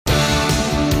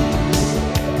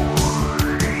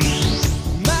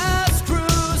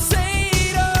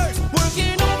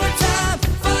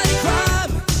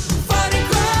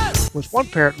this one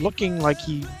parrot looking like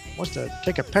he wants to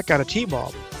take a peck out of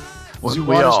T-Bob. Wasn't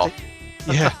we all?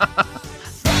 Yeah.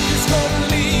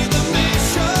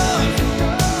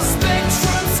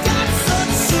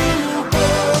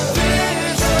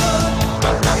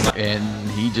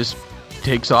 And he just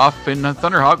takes off in a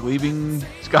Thunderhawk, leaving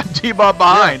Scott and T-Bob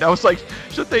behind. Yeah. I was like,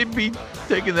 should they be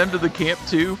taking them to the camp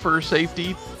too for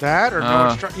safety? That or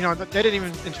no? They didn't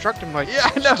even instruct him like, yeah,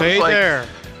 no, stay there.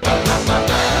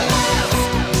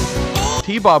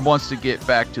 T-Bob wants to get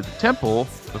back to the temple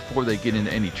before they get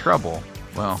into any trouble.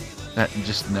 Well, that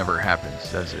just never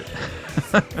happens, does it?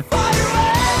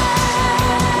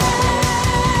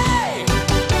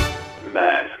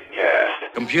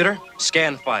 MASKast. Computer,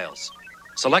 scan files.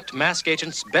 Select M.A.S.K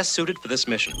agents best suited for this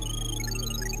mission.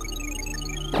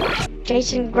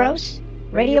 Jason Gross,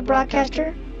 radio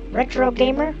broadcaster, retro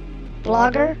gamer,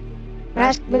 blogger,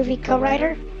 M.A.S.K movie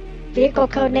co-writer, vehicle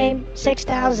codename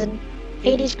 6000,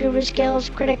 80s guru skills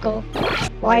critical,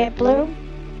 Wyatt Bloom,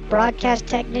 broadcast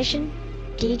technician,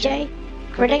 DJ,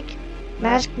 critic,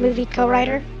 M.A.S.K movie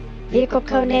co-writer, vehicle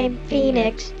codename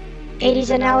Phoenix, 80s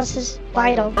analysis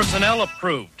vital. Personnel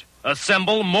approved.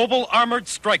 Assemble Mobile Armored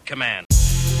Strike Command.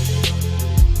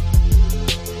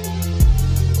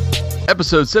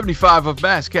 Episode 75 of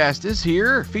MASKast is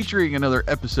here, featuring another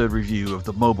episode review of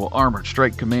the Mobile Armored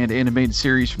Strike Command animated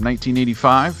series from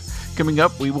 1985. Coming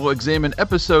up, we will examine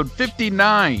episode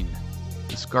 59,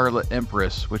 The Scarlet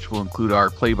Empress, which will include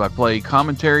our play-by-play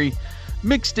commentary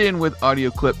mixed in with audio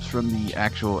clips from the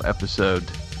actual episode,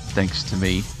 thanks to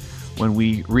me. When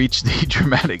we reach the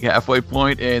dramatic halfway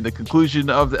point and the conclusion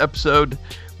of the episode,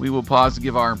 we will pause to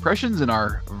give our impressions and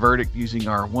our verdict using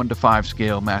our 1 to 5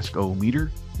 scale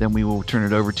MASK-O-meter. Then we will turn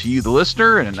it over to you, the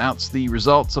listener, and announce the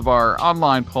results of our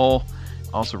online poll.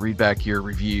 Also read back your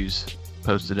reviews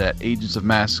posted at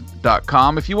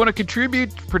agentsofmask.com. If you want to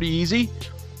contribute, pretty easy.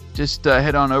 Just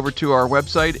head on over to our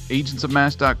website,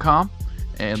 agentsofmask.com,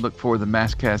 and look for the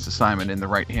MASKast assignment in the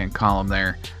right-hand column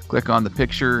there. Click on the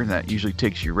picture, and that usually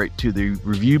takes you right to the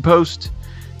review post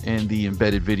and the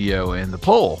embedded video and the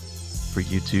poll for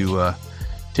you to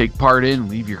take part in and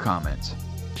leave your comments.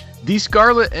 The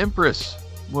Scarlet Empress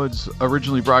was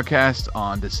originally broadcast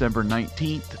on December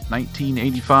 19th,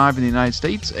 1985 in the United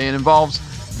States and involves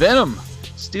Venom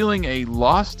stealing a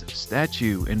lost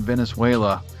statue in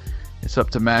Venezuela. It's up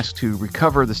to M.A.S.K to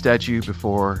recover the statue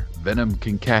before Venom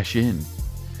can cash in.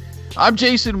 I'm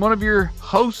Jason, one of your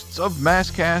hosts of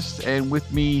MASKast, and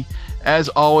with me, as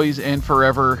always and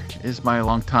forever, is my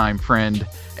longtime friend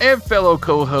and fellow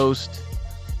co-host,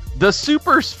 the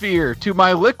Super Sphere to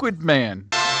my Liquid Man.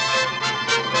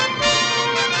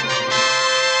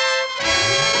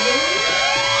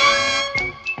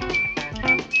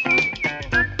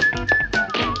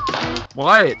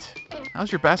 Wyatt,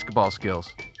 how's your basketball skills?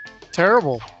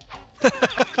 Terrible.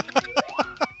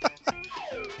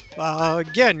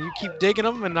 Again, you keep digging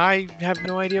them, and I have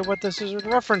no idea what this is in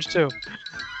reference to.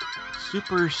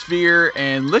 Super Sphere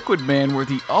and Liquid Man were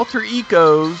the alter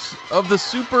egos of the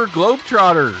Super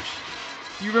Globetrotters.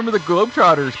 Do you remember the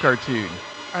Globetrotters cartoon?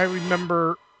 I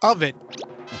remember of it.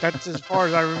 That's as far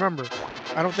as I remember.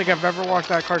 I don't think I've ever watched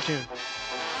that cartoon.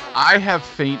 I have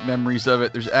faint memories of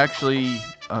it. There's actually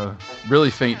a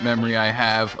really faint memory I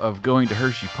have of going to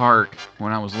Hershey Park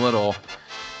when I was little,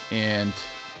 and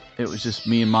it was just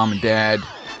me and Mom and Dad.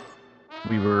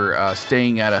 We were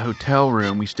staying at a hotel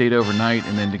room. We stayed overnight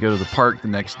and then to go to the park the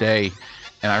next day.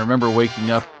 And I remember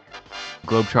waking up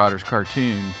Globetrotters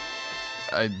cartoon,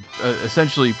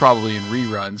 essentially probably in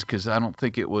reruns, because I don't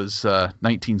think it was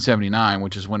 1979,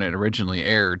 which is when it originally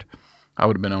aired. I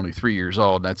would have been only 3 years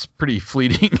old. That's pretty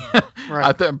fleeting.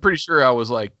 Right. I'm pretty sure I was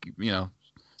like,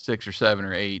 6 or 7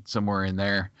 or 8, somewhere in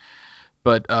there.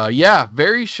 But yeah,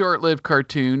 very short-lived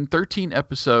cartoon, 13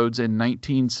 episodes in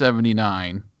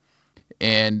 1979.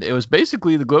 And it was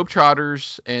basically the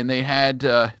Globetrotters, and they had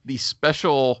these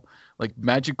special, like,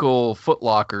 magical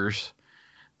footlockers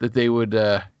that they would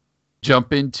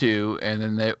jump into, and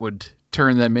then that would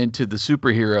turn them into the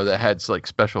superhero that had, like,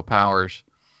 special powers.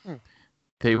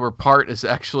 They were it's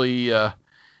actually,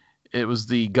 it was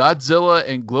the Godzilla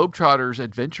and Globetrotters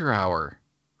Adventure Hour.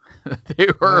 They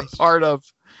were nice. A part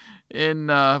of,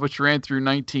 which ran through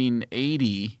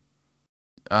 1980,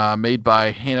 made by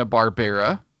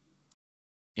Hanna-Barbera.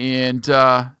 And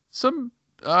some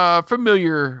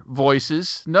familiar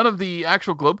voices. None of the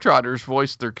actual Globetrotters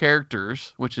voiced their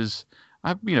characters, which is,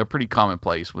 pretty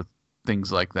commonplace with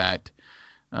things like that.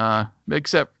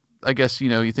 Except, I guess,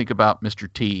 you think about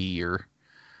Mr. T, or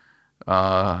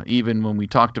even when we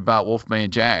talked about Wolfman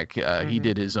Jack, he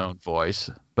did his own voice.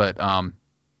 But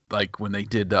like when they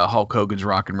did Hulk Hogan's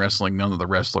Rock and Wrestling, none of the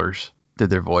wrestlers did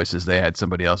their voices. They had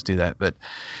somebody else do that. But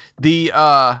the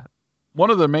one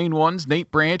of the main ones,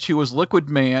 Nate Branch, who was Liquid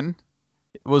Man,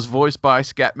 was voiced by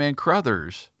Scatman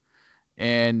Crothers.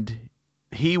 And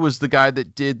he was the guy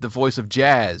that did the voice of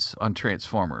Jazz on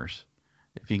Transformers.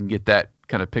 If you can get that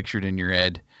kind of pictured in your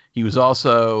head. He was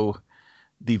also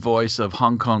the voice of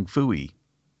Hong Kong Phooey.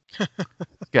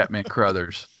 Scatman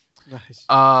Crothers. Nice.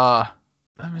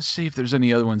 Let me see if there's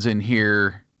any other ones in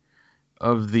here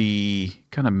of the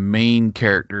kind of main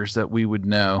characters that we would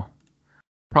know.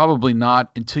 Probably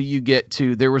not until you get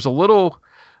to, there was a little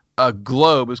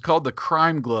globe. It was called the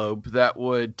Crime Globe that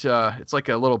would, it's like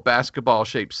a little basketball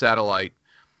shaped satellite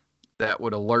that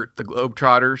would alert the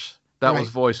Globetrotters. That was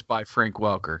voiced by Frank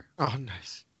Welker. Oh,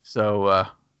 nice. So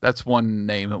that's one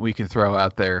name that we can throw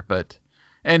out there.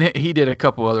 And he did a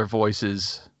couple other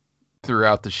voices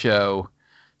throughout the show,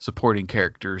 supporting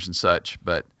characters and such.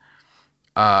 But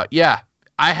yeah,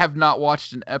 I have not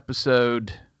watched an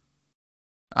episode.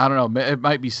 I don't know. It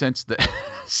might be since that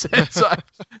since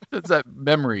that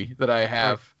memory that I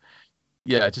have. Right.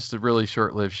 Yeah, just a really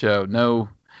short-lived show. No,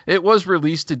 it was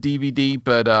released to DVD,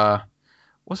 but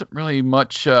wasn't really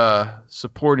much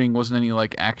supporting. Wasn't any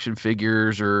like action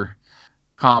figures or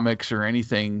comics or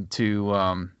anything to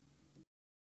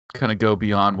kind of go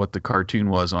beyond what the cartoon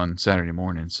was on Saturday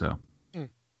morning. So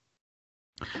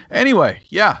anyway,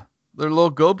 yeah, their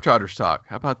little Globetrotters talk.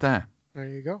 How about that? There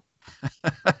you go.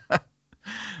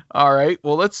 All right.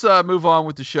 Well, let's move on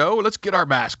with the show. Let's get our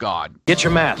mask on. Get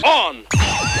your mask on.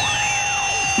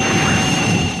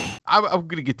 I'm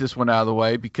going to get this one out of the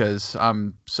way because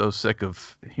I'm so sick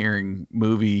of hearing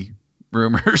movie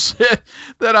rumors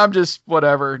that I'm just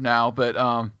whatever now. But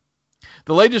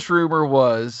the latest rumor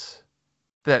was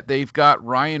that they've got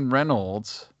Ryan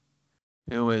Reynolds,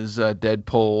 who is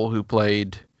Deadpool, who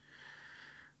played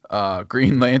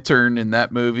Green Lantern in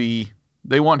that movie.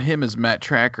 They want him as Matt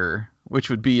Tracker, which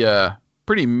would be a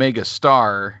pretty mega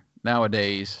star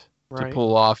nowadays to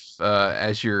pull off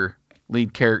as your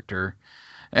lead character.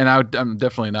 And I'm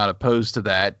definitely not opposed to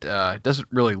that. It doesn't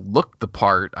really look the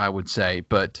part, I would say.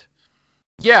 But,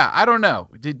 yeah, I don't know.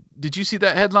 Did you see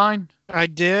that headline? I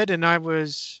did, and I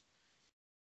was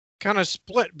kind of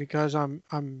split because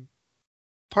I'm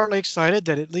partly excited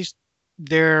that at least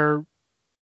it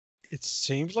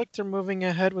seems like they're moving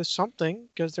ahead with something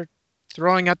because they're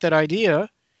throwing out that idea.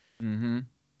 Mm-hmm.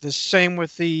 The same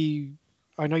with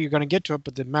I know you're going to get to it,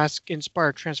 but the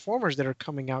mask-inspired Transformers that are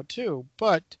coming out too.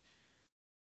 But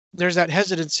there's that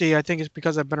hesitancy, I think it's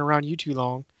because I've been around you too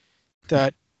long,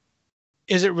 that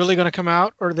is it really going to come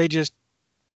out or are they just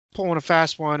pulling a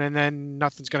fast one and then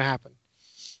nothing's going to happen?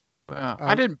 Well,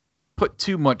 I didn't put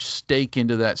too much stake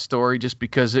into that story just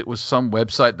because it was some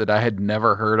website that I had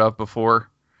never heard of before.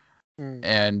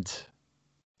 And,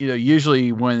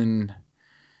 usually when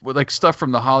like stuff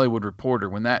from the Hollywood Reporter,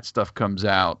 when that stuff comes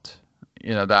out,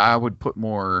 that I would put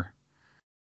more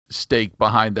stake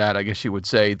behind that, I guess you would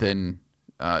say, than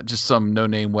just some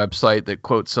no-name website that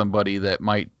quotes somebody that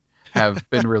might have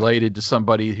been related to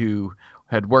somebody who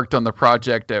had worked on the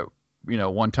project at,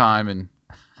 one time. And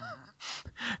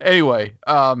anyway,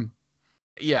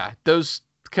 yeah, those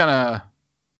kind of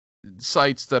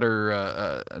sites that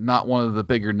are not one of the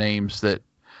bigger names that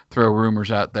throw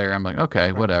rumors out there, I'm like,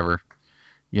 okay, whatever.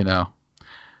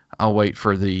 I'll wait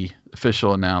for the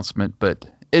official announcement. But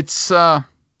it's,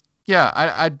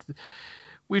 yeah,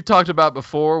 we've talked about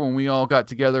before when we all got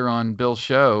together on Bill's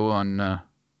show on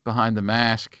Behind the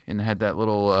Mask and had that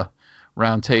little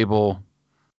round table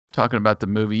talking about the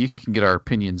movie. You can get our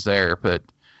opinions there, but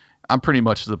I'm pretty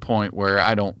much to the point where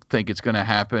I don't think it's going to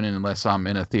happen unless I'm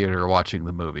in a theater watching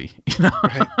the movie.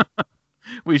 Right.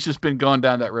 We've just been going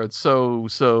down that road so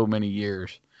many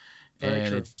years. Very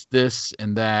true. It's this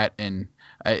and that, and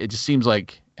it just seems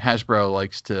like Hasbro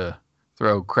likes to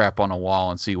throw crap on a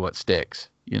wall and see what sticks,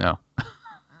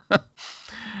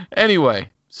 Anyway,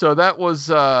 so that was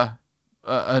a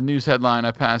news headline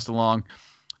I passed along.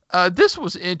 This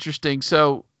was interesting.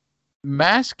 So,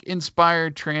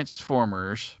 mask-inspired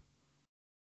Transformers,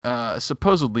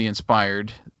 supposedly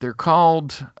inspired. They're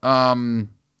called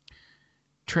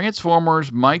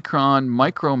Transformers Micron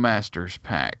Micromasters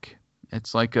Pack.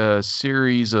 It's like a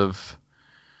series of,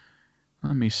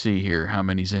 let me see here, how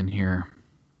many's in here. I'm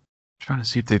trying to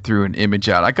see if they threw an image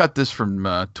out. I got this from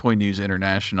Toy News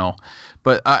International,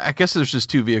 but I guess there's just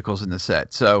two vehicles in the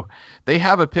set. So they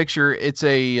have a picture. It's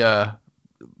a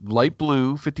light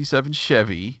blue 57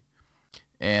 Chevy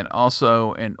and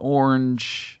also an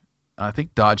orange, I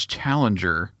think, Dodge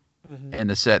Challenger in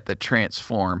the set that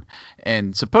transform.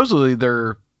 And supposedly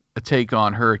they're a take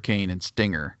on Hurricane and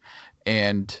Stinger.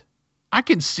 And I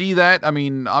can see that. I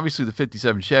mean, obviously the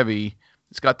 57 Chevy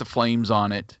It's got the flames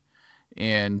on it,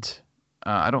 and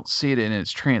I don't see it in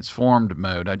its transformed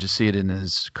mode. I just see it in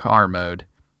his car mode.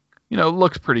 It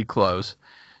looks pretty close.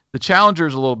 The Challenger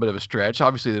is a little bit of a stretch.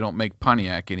 Obviously, they don't make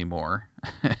Pontiac anymore,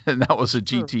 and that was a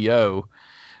GTO.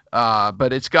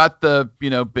 But it's got the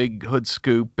big hood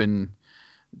scoop and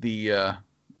the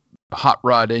hot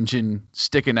rod engine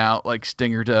sticking out like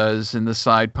Stinger does, and the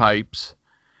side pipes,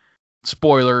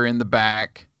 spoiler in the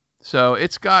back. So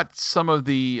it's got some of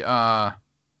the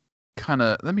kind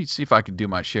of. Let me see if I can do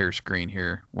my share screen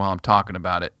here while I'm talking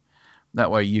about it.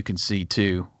 That way you can see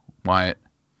too, Wyatt.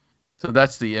 So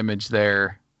that's the image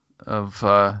there of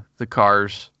the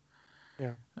cars,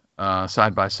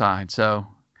 side by side. So,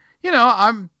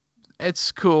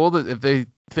 it's cool that if they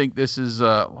think this is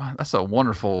that's a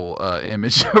wonderful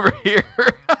image over here.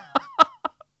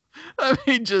 Let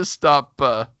me just stop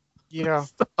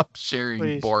sharing,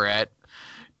 please. Borat.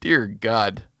 Dear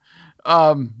God.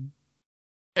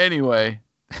 Anyway.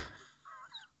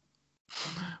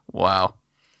 Wow.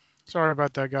 Sorry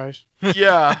about that, guys.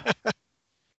 Yeah.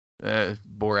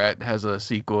 Borat has a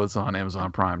sequel. It's on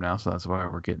Amazon Prime now, so that's why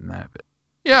we're getting that. But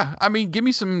yeah, I mean, give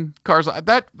me some cars.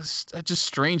 That was just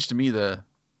strange to me, the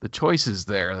choices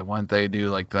there. The one they do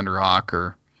like Thunderhawk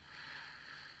or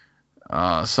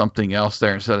something else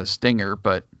there instead of Stinger.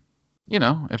 But,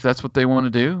 if that's what they want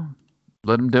to do,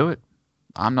 let them do it.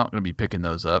 I'm not going to be picking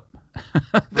those up.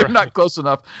 They're not close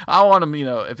enough. I want them,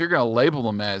 if you're going to label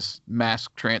them as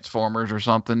M.A.S.K Transformers or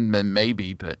something, then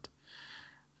maybe, but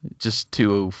just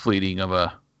too fleeting of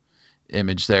a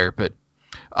image there. But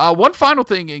one final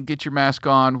thing and get your mask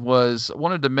on was I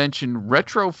wanted to mention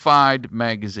Retrofied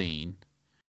magazine.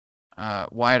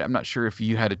 Wyatt, I'm not sure if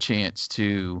you had a chance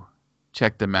to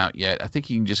check them out yet. I think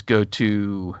you can just go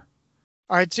to...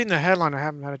 I had seen the headline. I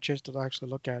haven't had a chance to actually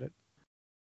look at it.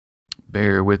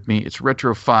 Bear with me. It's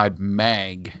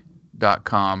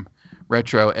retrofiedmag.com.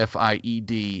 Retro,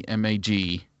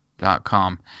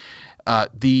 FIEDMAG.com.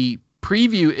 The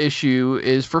preview issue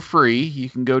is for free. You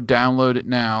can go download it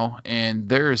now, and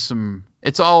there is some...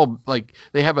 It's all like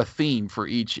they have a theme for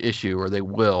each issue, or they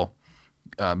will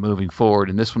moving forward,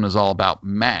 and this one is all about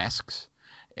masks.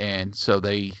 And so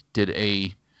they did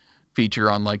a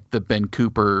feature on like the Ben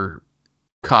Cooper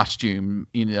costume,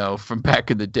 from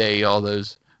back in the day, all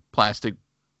those plastic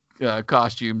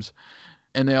costumes.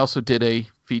 And they also did a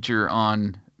feature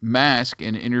on M.A.S.K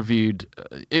and interviewed,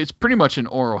 it's pretty much an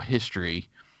oral history,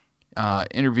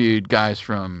 interviewed guys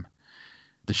from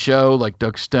the show like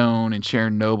Doug Stone and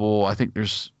Sharon Noble. I think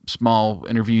there's small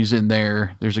interviews in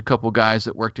there. There's a couple guys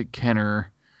that worked at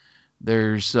Kenner.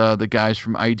 There's the guys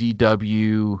from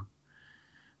IDW.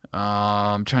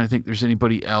 I'm trying to think if there's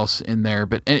anybody else in there,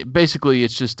 but basically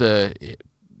it's just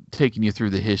taking you through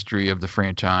the history of the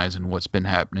franchise and what's been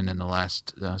happening in the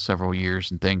last several years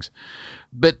and things.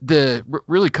 But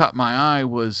really caught my eye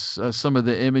was some of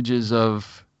the images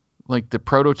of like the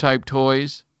prototype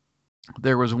toys.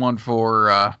 There was one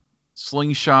for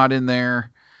Slingshot in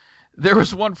there. There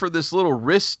was one for this little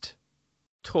wrist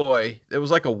toy. It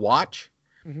was like a watch,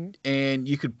 and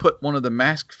you could put one of the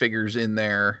M.A.S.K figures in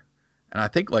there, and I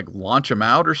think like launch them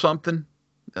out or something.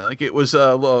 Like it was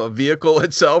a vehicle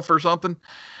itself or something.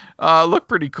 Looked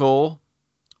pretty cool.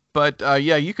 But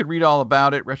yeah, you could read all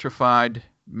about it,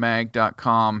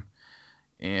 retrofiedmag.com.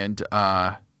 And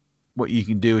what you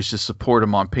can do is just support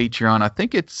them on Patreon. I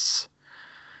think it's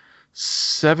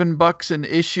 $7 an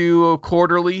issue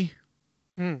quarterly.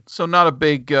 So not a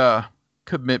big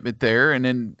commitment there. And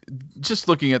then just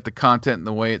looking at the content and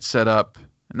the way it's set up,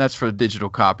 and that's for a digital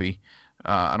copy.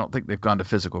 I don't think they've gone to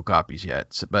physical copies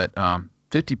yet. So, but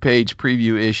 50-page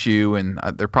preview issue, and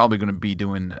they're probably going to be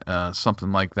doing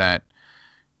something like that,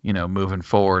 moving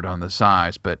forward on the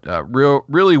size. But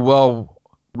really well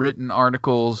written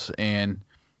articles, and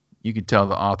you can tell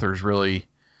the authors really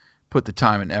put the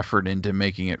time and effort into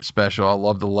making it special. I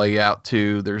love the layout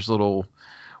too. There's little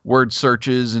word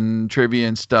searches and trivia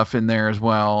and stuff in there as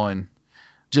well, and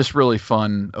just really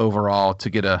fun overall to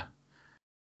get a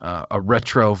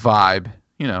retro vibe,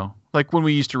 like when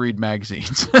we used to read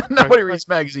magazines. Nobody reads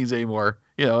magazines anymore.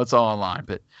 It's all online.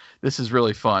 But this is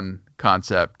really fun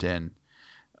concept, and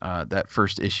that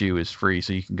first issue is free,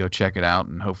 so you can go check it out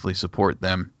and hopefully support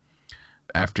them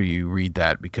after you read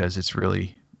that, because it's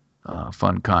really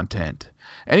fun content.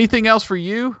 Anything else for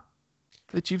you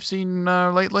that you've seen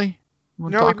lately? We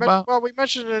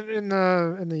mentioned it in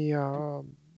the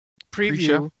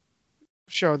preview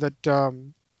show that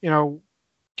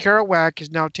Kerouac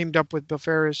is now teamed up with Bill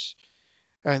Ferris,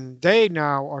 and they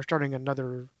now are starting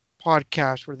another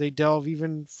podcast where they delve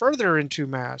even further into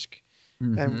M.A.S.K.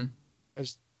 And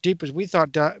as deep as we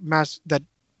thought that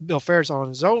Bill Ferris on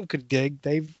his own could dig,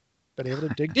 they've been able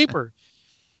to dig deeper.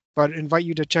 But invite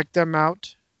you to check them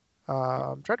out.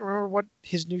 I'm trying to remember what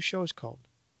his new show is called.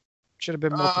 Should have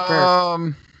been more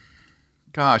prepared.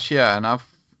 Gosh, yeah, and I've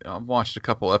watched a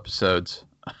couple episodes.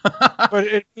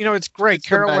 But it's great. It's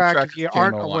the Kerouac, Matt if you Tracker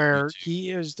aren't channel on aware, YouTube.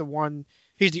 he is the one.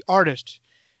 He's the artist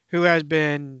who has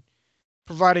been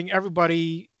providing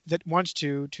everybody that wants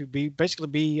to be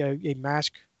a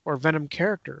Mask or Venom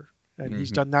character, and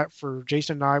he's done that for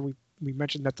Jason and I. We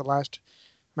mentioned that the last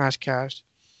MASKast,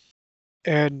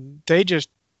 and they just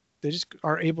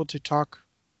are able to talk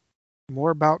more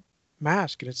about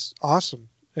M.A.S.K, and it's awesome.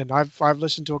 And I've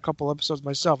listened to a couple episodes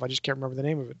myself. I just can't remember the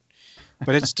name of it,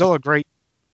 but it's still a great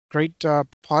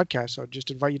podcast. So I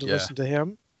just invite you to listen to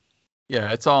him.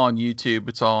 Yeah, it's all on YouTube.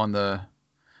 It's all on the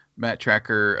Matt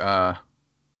Tracker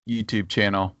YouTube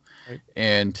channel. Right.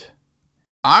 And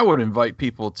I would invite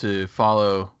people to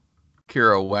follow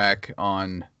Kerouac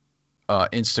on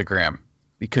Instagram,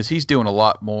 because he's doing a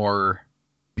lot more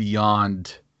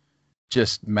beyond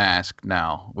just M.A.S.K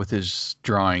now with his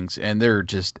drawings, and they're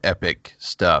just epic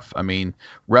stuff. I mean,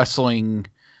 wrestling,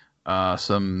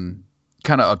 some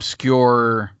kind of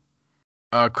obscure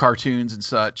cartoons and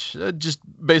such, just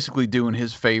basically doing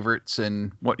his favorites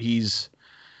and what he's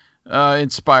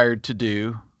inspired to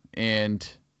do. And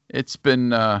it's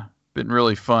been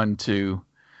really fun to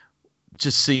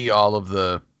just see all of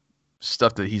the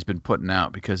stuff that he's been putting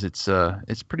out, because it's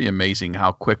pretty amazing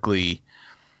how quickly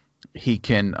he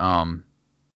can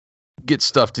get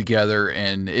stuff together,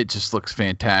 and it just looks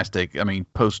fantastic. I mean,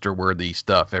 poster worthy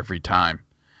stuff every time.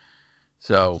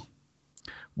 So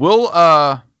we'll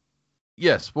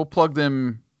plug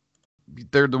them.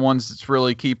 They're the ones that's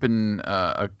really keeping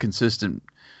a consistent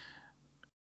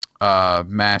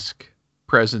M.A.S.K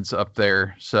presence up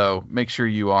there. So make sure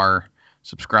you are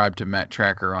subscribed to Matt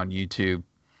Tracker on YouTube.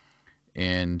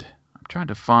 And I'm trying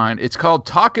to find, it's called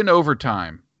Talkin'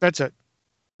 Overtime. That's it.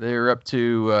 They're up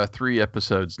to 3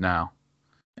 episodes now.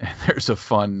 And there's a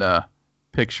fun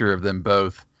picture of them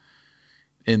both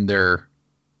in their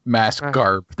mask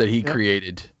garb that he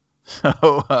created.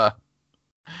 So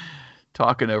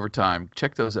Talkin' Overtime.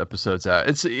 Check those episodes out.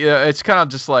 It's kind of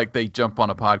just like they jump on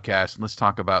a podcast and let's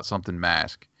talk about something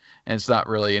M.A.S.K. And it's not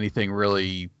really anything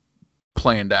really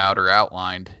planned out or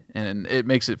outlined, and it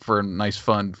makes it for a nice,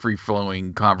 fun,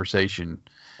 free-flowing conversation.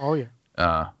 Oh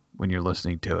yeah. When you're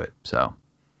listening to it. So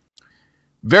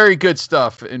very good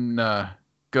stuff. And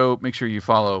go make sure you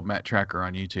follow Matt Tracker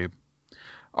on YouTube.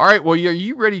 All right. Well, are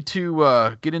you ready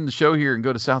to get in the show here and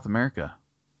go to South America?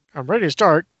 I'm ready to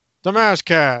start the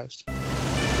MASKast.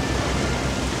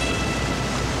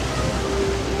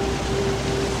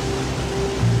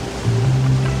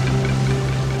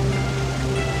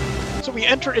 So we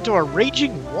enter into a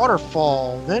raging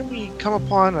waterfall. Then we come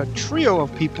upon a trio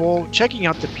of people checking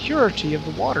out the purity of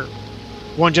the water.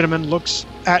 One gentleman looks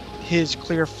at his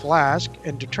clear flask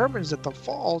and determines that the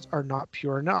falls are not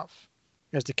pure enough.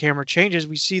 As the camera changes,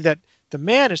 we see that the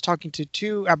man is talking to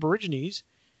 2 Aborigines,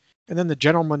 and then the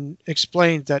gentleman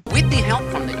explains that with the help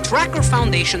from the Tracker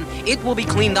Foundation, it will be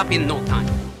cleaned up in no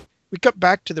time. We cut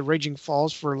back to the raging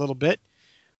falls for a little bit.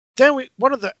 Then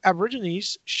one of the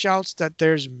Aborigines shouts that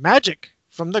there's magic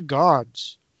from the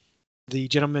gods. The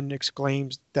gentleman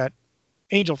exclaims that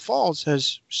Angel Falls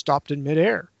has stopped in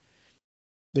midair.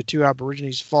 The 2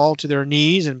 Aborigines fall to their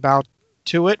knees and bow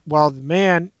to it, while the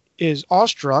man is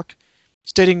awestruck,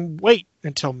 stating, "Wait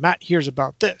until Matt hears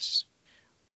about this."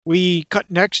 We cut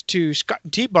next to Scott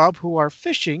and T-Bob, who are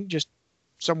fishing just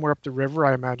somewhere up the river,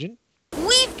 I imagine.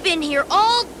 We've been here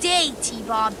all day,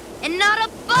 T-Bob, and not a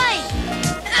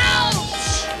bite!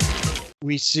 Ouch!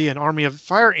 We see an army of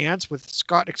fire ants, with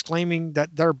Scott exclaiming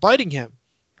that they're biting him.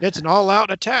 It's an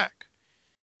all-out attack.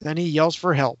 Then he yells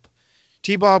for help.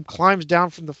 T-Bob climbs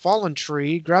down from the fallen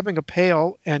tree, grabbing a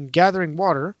pail and gathering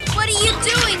water. What are you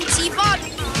doing, T-Bob?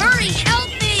 Hurry,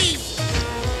 help me!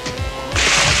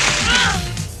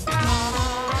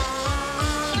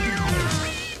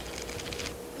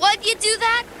 What'd you do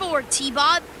that for,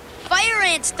 T-Bob? Fire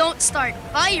ants don't start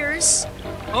fires.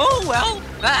 Oh, well,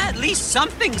 at least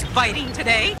something's biting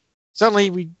today.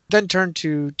 Suddenly, we then turn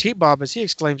to T-Bob as he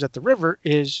exclaims that the river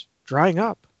is drying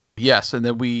up. Yes, and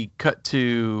then we cut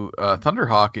to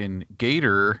Thunderhawk and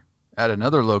Gator at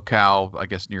another locale, I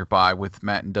guess nearby, with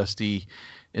Matt and Dusty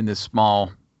in this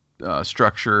small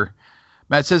structure.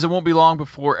 Matt says it won't be long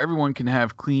before everyone can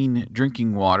have clean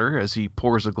drinking water, as he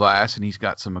pours a glass, and he's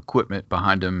got some equipment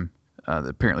behind him,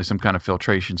 apparently some kind of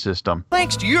filtration system.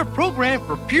 Thanks to your program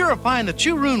for purifying the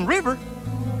Churun River,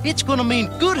 it's going to mean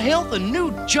good health and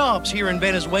new jobs here in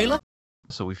Venezuela.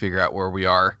 So we figure out where we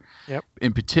are. Yep.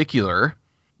 In particular,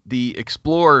 the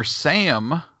explorer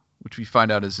Sam, which we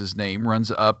find out is his name,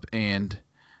 runs up, and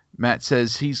Matt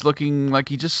says he's looking like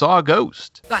he just saw a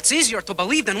ghost. That's easier to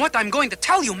believe than what I'm going to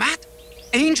tell you, Matt.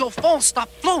 Angel Falls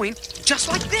stopped flowing just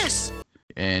like this.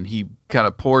 And he kind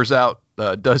of pours out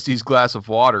Dusty's glass of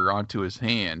water onto his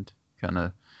hand, kind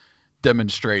of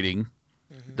demonstrating.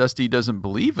 Mm-hmm. Dusty doesn't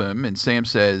believe him, and Sam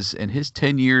says in his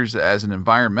 10 years as an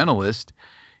environmentalist,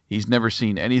 he's never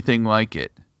seen anything like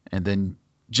it. And then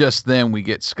just then we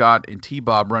get Scott and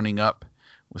T-Bob running up,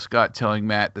 with Scott telling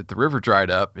Matt that the river dried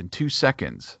up in 2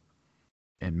 seconds.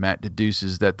 And Matt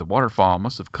deduces that the waterfall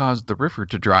must have caused the river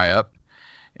to dry up.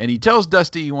 And he tells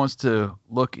Dusty he wants to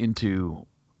look into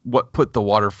what put the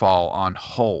waterfall on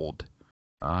hold.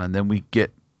 And then we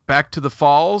get back to the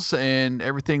falls, and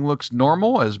everything looks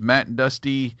normal as Matt and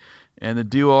Dusty and the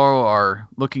duo are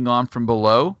looking on from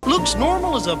below. Looks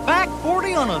normal as a back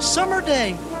 40 on a summer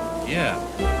day. Yeah,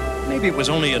 maybe it was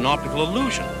only an optical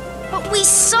illusion. But we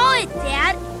saw it,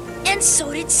 Dad, and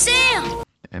so did Sam.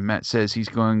 And Matt says he's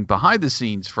going behind the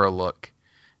scenes for a look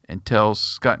and tells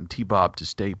Scott and T-Bob to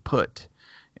stay put.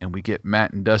 And we get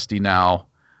Matt and Dusty now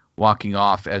walking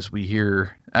off as we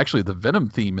hear actually the Venom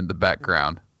theme in the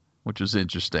background, which is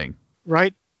interesting.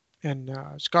 Right. And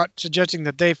Scott suggesting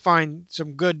that they find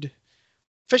some good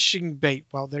fishing bait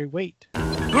while they wait.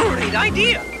 Great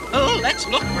idea. Oh, let's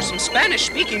look for some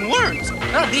Spanish-speaking words.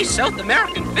 These South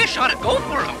American fish ought to go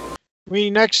for them.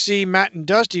 We next see Matt and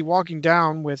Dusty walking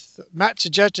down, with Matt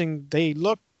suggesting they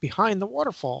look behind the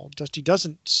waterfall. Dusty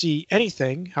doesn't see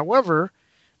anything. However,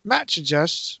 Matt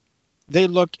suggests they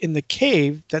look in the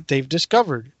cave that they've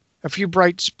discovered. A few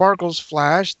bright sparkles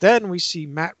flash. Then we see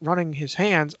Matt running his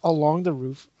hands along the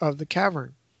roof of the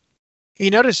cavern. He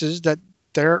notices that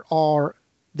they're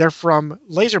from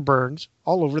laser burns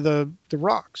all over the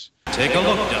rocks. Take a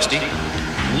look, Dusty.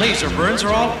 Laser burns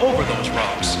are all over those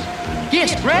rocks.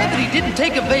 Guess gravity didn't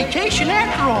take a vacation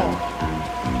after all.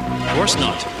 Of course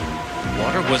not.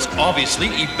 Water was obviously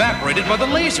evaporated by the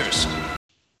lasers.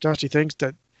 Dusty thinks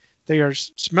that they are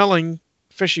smelling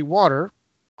fishy water.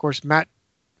 Of course, Matt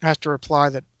has to reply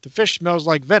that the fish smells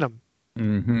like venom.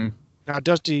 Mm-hmm. Now,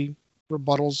 Dusty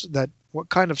rebuttals that what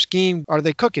kind of scheme are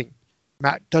they cooking?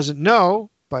 Matt doesn't know,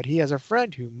 but he has a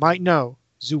friend who might know,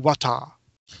 Zuwata.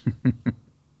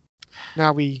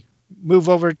 Now we move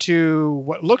over to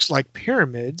what looks like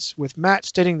pyramids, with Matt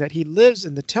stating that he lives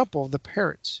in the Temple of the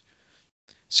Parrots.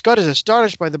 Scott is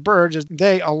astonished by the birds as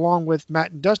they, along with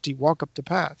Matt and Dusty, walk up the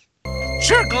path.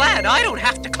 Sure glad I don't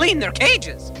have to clean their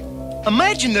cages.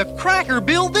 Imagine the cracker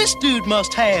bill this dude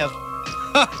must have.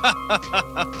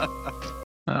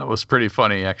 That was pretty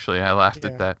funny, actually. I laughed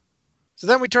at that. So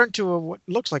then we turn to what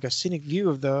looks like a scenic view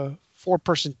of the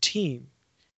 4-person team.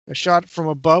 A shot from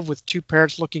above with 2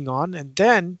 parrots looking on, and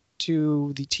then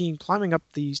to the team climbing up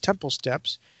these temple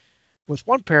steps, with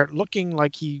 1 parrot looking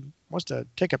like he wants to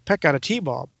take a peck out of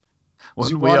T-Bob.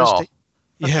 Wasn't we all?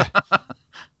 Yeah.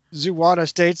 Zuwata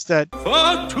states that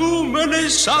far too many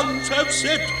suns have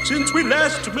set since we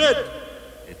last met.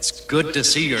 It's good to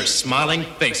see your smiling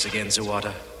face again,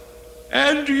 Zuwata.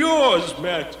 And yours,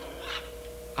 Matt.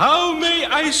 How may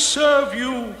I serve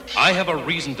you? I have a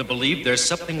reason to believe there's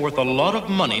something worth a lot of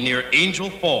money near Angel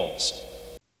Falls.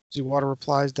 Zuwata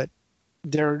replies that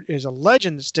there is a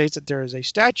legend that states that there is a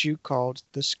statue called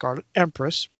the Scarlet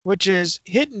Empress, which is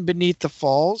hidden beneath the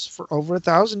falls for over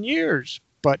 1,000 years,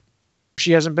 but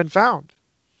she hasn't been found.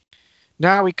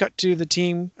 Now we cut to the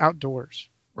team outdoors.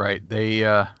 Right. They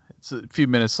it's a few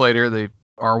minutes later. They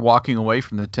are walking away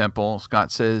from the temple.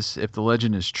 Scott says if the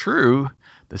legend is true,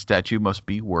 the statue must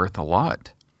be worth a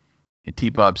lot. And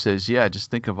T-Bob says, yeah,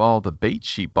 just think of all the bait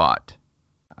she bought.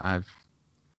 I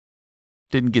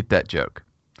didn't get that joke.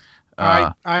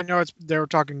 I know they were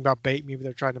talking about bait. Maybe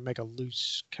they're trying to make a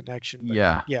loose connection. But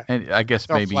yeah. And I guess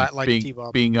maybe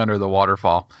being under the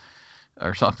waterfall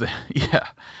or something. Yeah.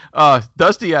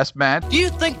 Dusty asked Matt, do you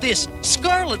think this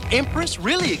Scarlet Empress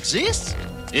really exists?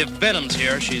 If Venom's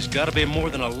here, she's got to be more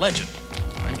than a legend.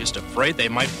 I'm just afraid they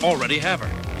might already have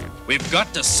her. We've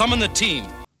got to summon the team.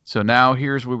 So now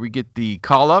here's where we get the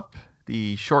call-up,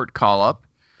 the short call-up.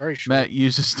 Very short. Matt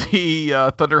uses the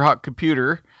Thunderhawk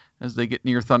computer as they get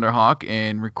near Thunderhawk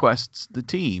and requests the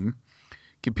team.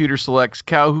 Computer selects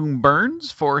Calhoun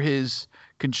Burns for his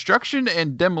construction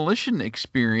and demolition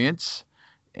experience,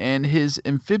 and his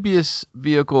amphibious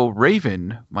vehicle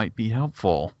Raven might be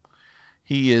helpful.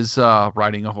 He is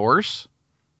riding a horse.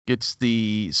 Gets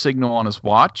the signal on his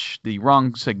watch, the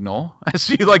wrong signal, as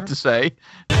you like to say.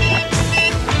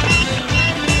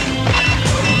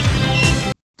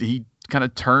 He kind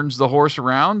of turns the horse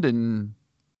around, and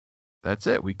that's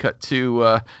it. We cut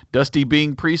to Dusty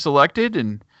being pre-selected,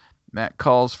 and Matt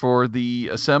calls for the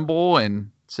assemble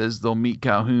and says they'll meet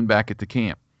Calhoun back at the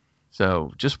camp.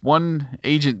 So just one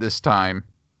agent this time.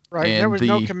 Right. And there was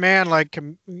no command like,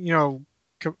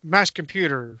 mass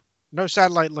computer, no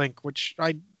satellite link, which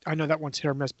I know that one's hit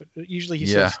or miss, but usually he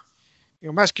says,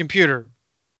 mass computer,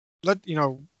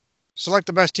 select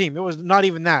the best team. It was not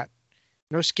even that.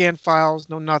 No scan files,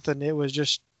 no nothing. It was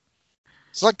just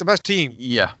select the best team.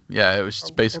 Yeah. It was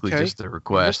basically just a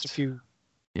request. Just a few.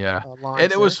 Yeah.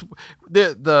 And it was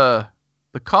the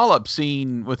call-up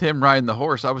scene with him riding the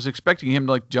horse. I was expecting him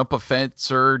to like jump a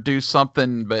fence or do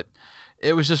something, but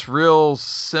it was just real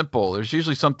simple. There's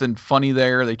usually something funny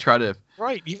there. They try to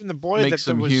even the boy make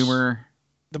some humor.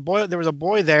 There was a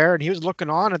boy there, and he was looking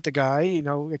on at the guy,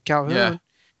 at Calhoun.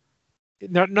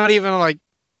 Yeah. Not even like,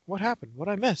 what happened? What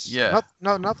I miss? Yeah.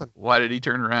 Nothing. Why did he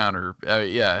turn around? Or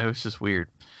it was just weird.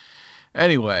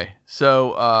 Anyway,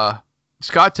 so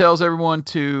Scott tells everyone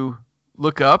to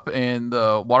look up, and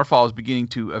the waterfall is beginning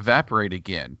to evaporate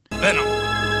again. Venom,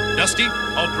 Dusty,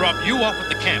 I'll drop you off at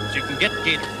the camp so you can get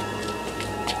Gator.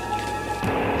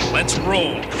 Let's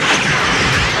roll.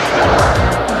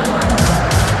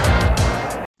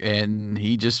 And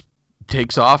he just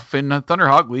takes off in a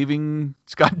Thunderhawk, leaving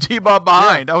Scott and T-Bob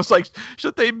behind. Yeah. I was like,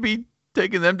 should they be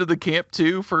taking them to the camp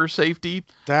too for safety?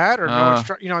 That or no?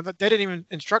 They didn't even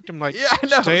instruct him like,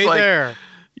 stay like, there.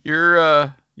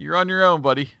 You're on your own,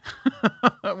 buddy.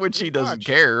 Which he doesn't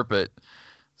care, but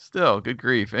still, good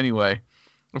grief. Anyway,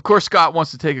 of course, Scott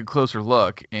wants to take a closer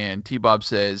look, and T-Bob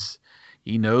says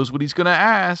he knows what he's going to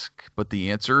ask, but the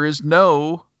answer is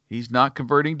no. He's not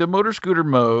converting to motor scooter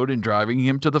mode and driving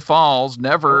him to the falls.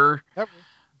 Never. Never.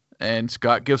 And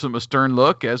Scott gives him a stern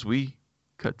look as we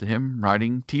cut to him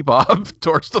riding T-Bob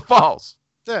towards the falls.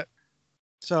 That's it.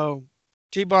 So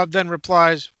T-Bob then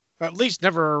replies, at least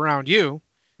never around you.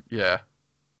 Yeah.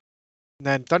 And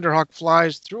then Thunderhawk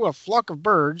flies through a flock of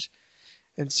birds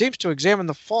and seems to examine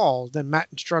the falls. Then Matt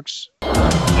instructs,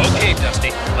 okay,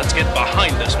 Dusty, let's get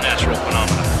behind this natural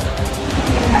phenomenon.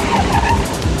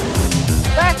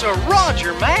 That's a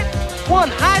Roger, Matt. One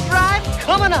high drive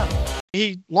coming up.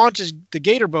 He launches the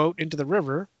gator boat into the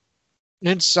river.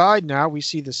 Inside now, we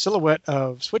see the silhouette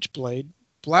of Switchblade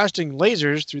blasting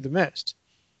lasers through the mist.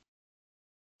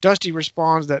 Dusty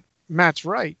responds that Matt's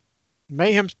right.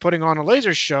 Mayhem's putting on a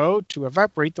laser show to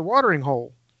evaporate the watering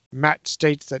hole. Matt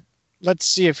states that let's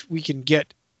see if we can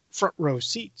get front row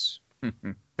seats.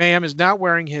 Mayhem is now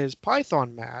wearing his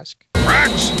Python mask.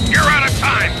 Rex, you're out of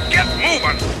time. Get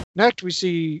moving. Next, we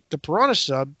see the Piranha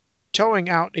sub towing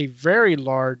out a very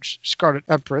large Scarlet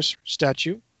Empress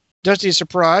statue. Dusty is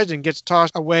surprised and gets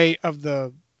tossed away of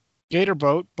the gator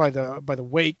boat by the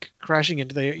wake, crashing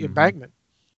into the embankment.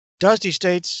 Dusty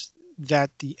states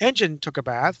that the engine took a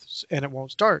bath and it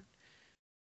won't start.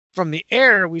 From the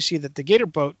air, we see that the gator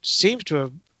boat seems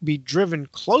to be driven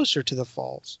closer to the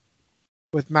falls,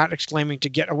 with Matt exclaiming to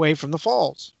get away from the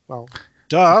falls. Well,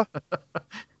 duh.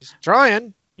 He's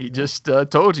trying. He just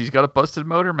told you he's got a busted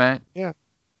motor, Matt. Yeah.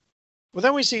 Well,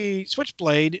 then we see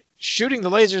Switchblade shooting the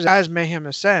lasers as Mayhem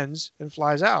ascends and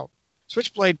flies out.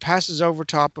 Switchblade passes over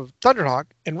top of Thunderhawk,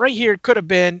 and right here could have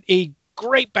been a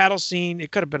great battle scene.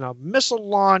 It could have been a missile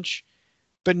launch,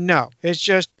 but no, it's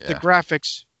just the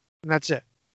graphics, and that's it.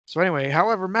 So anyway,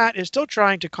 however, Matt is still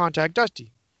trying to contact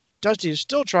Dusty. Dusty is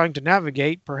still trying to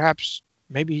navigate. Perhaps,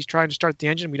 maybe he's trying to start the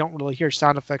engine. We don't really hear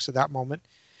sound effects at that moment,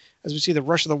 as we see the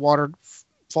rush of the water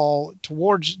fall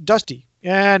towards Dusty.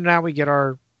 And now we get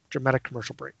our dramatic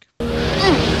commercial break.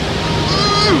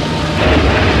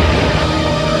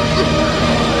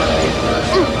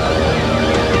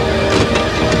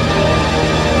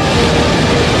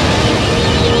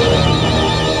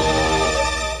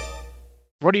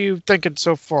 What are you thinking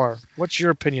so far? What's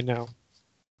your opinion now?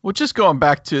 Well, just going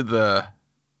back to the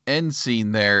end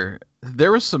scene there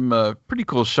was some pretty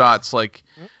cool shots, like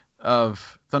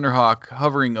of Thunderhawk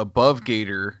hovering above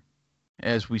Gator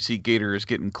as we see Gator is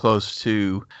getting close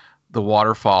to the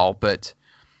waterfall. But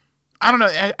I don't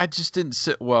know, I just didn't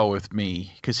sit well with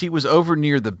me because he was over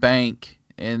near the bank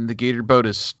and the Gator boat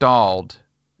is stalled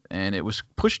and it was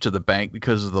pushed to the bank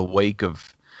because of the wake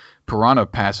of Piranha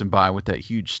passing by with that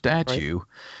huge statue. Right.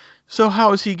 So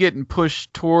how is he getting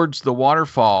pushed towards the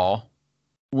waterfall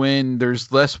when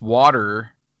there's less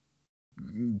water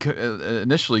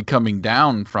initially coming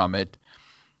down from it?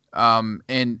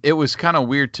 And it was kind of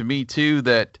weird to me too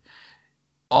that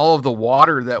all of the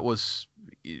water that was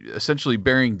essentially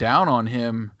bearing down on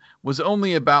him was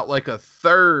only about like a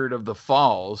third of the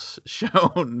falls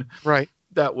shown. Right.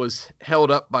 That was held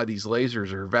up by these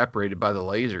lasers or evaporated by the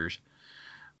lasers.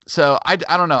 So I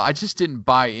don't know. I just didn't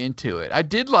buy into it. I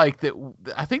did like that.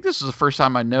 I think this was the first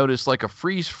time I noticed like a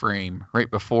freeze frame right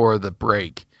before the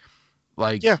break.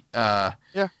 Like, Yeah.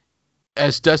 Yeah.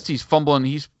 As Dusty's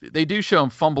fumbling, they do show him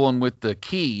fumbling with the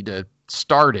key to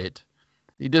start it.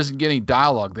 He doesn't get any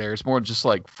dialogue there. It's more just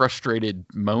like frustrated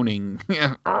moaning.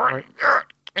 Right.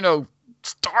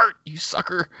 Start, you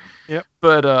sucker. Yep.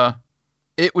 But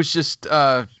it was just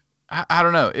I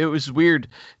don't know. It was weird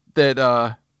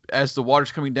that as the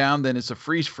water's coming down, then it's a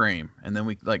freeze frame, and then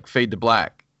we like fade to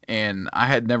black. And I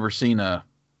had never seen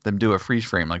them do a freeze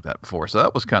frame like that before, so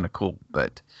that was kind of cool.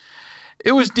 But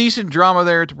it was decent drama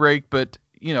there at the break. But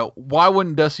why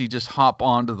wouldn't Dusty just hop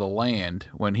onto the land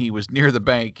when he was near the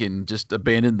bank and just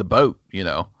abandon the boat?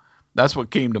 That's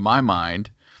what came to my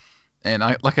mind. And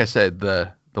like I said,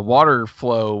 the water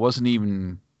flow wasn't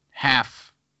even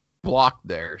half blocked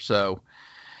there, so.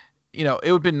 It would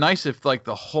have been nice if like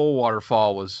the whole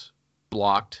waterfall was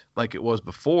blocked like it was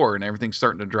before and everything's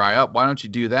starting to dry up. Why don't you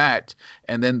do that?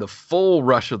 And then the full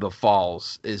rush of the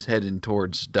falls is heading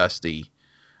towards Dusty.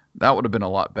 That would have been a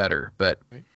lot better. But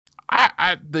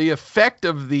the effect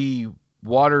of the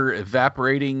water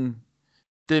evaporating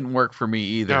didn't work for me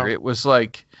either. No. It was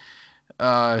like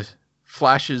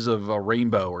flashes of a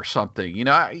rainbow or something.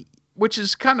 Which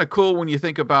is kind of cool when you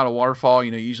think about a waterfall.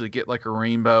 You usually get like a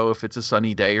rainbow if it's a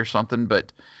sunny day or something.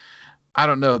 But I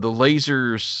don't know, the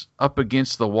lasers up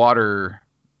against the water,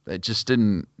 that just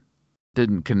didn't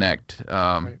connect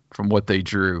from what they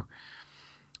drew.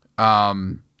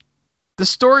 The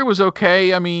story was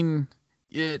okay. I mean,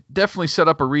 it definitely set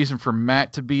up a reason for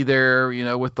Matt to be there,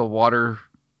 with the water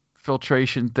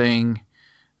filtration thing.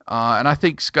 And I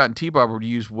think Scott and T-Bob would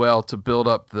use well to build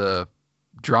up the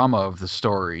drama of the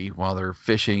story while they're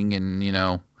fishing, and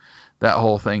that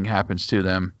whole thing happens to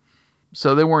them.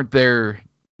 So they weren't there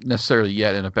necessarily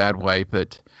yet in a bad way,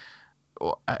 but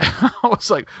I was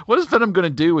like, what is Venom going to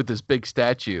do with this big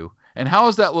statue? And how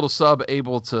is that little sub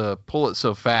able to pull it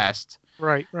so fast?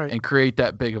 Right. And create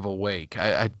that big of a wake?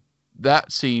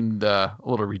 That seemed a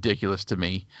little ridiculous to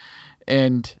me.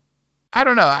 And I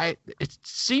don't know, it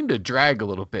seemed to drag a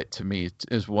little bit to me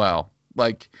as well.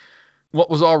 Like, what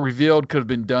was all revealed could have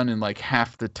been done in like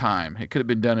half the time. It could have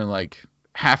been done in like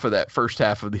half of that first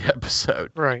half of the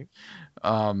episode. Right.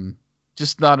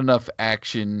 Just not enough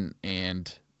action,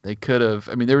 and they could have.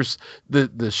 I mean, there's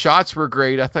the shots were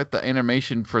great. I thought the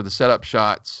animation for the setup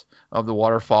shots of the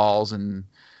waterfalls and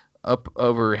up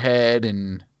overhead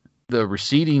and the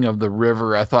receding of the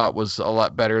river, I thought was a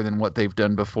lot better than what they've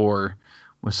done before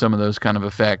with some of those kind of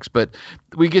effects. But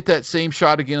we get that same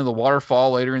shot again of the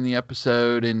waterfall later in the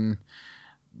episode, and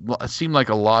it seemed like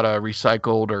a lot of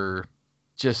recycled or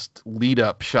just lead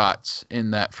up shots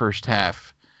in that first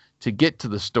half to get to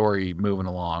the story moving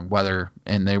along,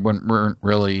 and they weren't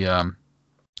really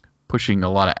pushing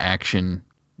a lot of action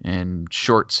and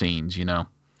short scenes,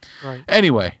 Right.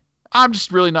 Anyway, I'm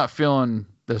just really not feeling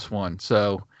this one,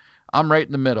 so I'm right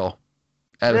in the middle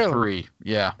at a 3.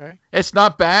 Yeah. Okay. It's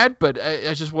not bad, but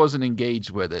I just wasn't engaged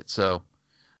with it, so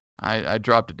I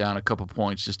dropped it down a couple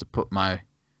points just to put my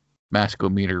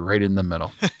Maskometer right in the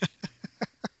middle.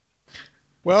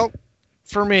 Well,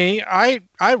 for me, I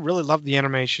really love the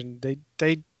animation.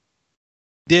 They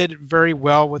did very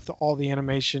well with all the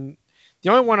animation. The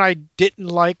only one I didn't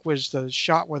like was the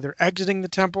shot where they're exiting the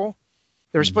temple.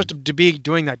 They're supposed to be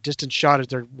doing that distant shot as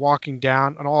they're walking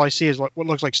down, and all I see is what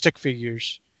looks like stick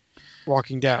figures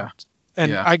walking down.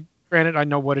 Yeah. And granted, I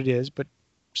know what it is, but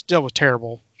still was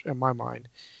terrible in my mind.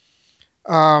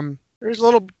 There's a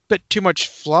little bit too much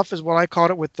fluff, is what I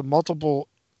called it, with the multiple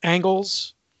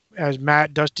angles. As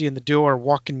Matt, Dusty, and the duo are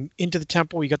walking into the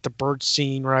temple, you got the bird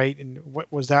scene, right? And what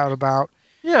was that about?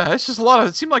 Yeah, it's just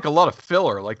it seemed like a lot of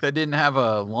filler. Like they didn't have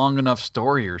a long enough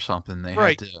story or something. They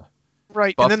had to.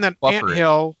 Right. And then that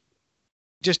anthill,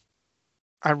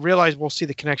 I realize we'll see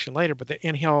the connection later, but the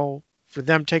anthill, for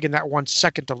them taking that 1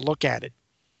 second to look at it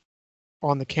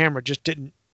on the camera, just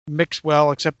didn't mix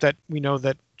well, except that we know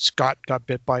that Scott got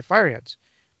bit by fire ants.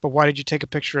 But why did you take a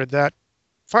picture of that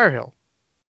fire hill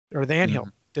or the anthill?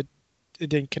 That it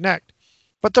didn't connect.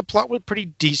 But the plot was pretty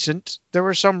decent. There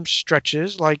were some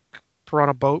stretches, like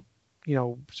Piranha Boat,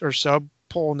 or Sub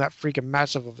pulling that freaking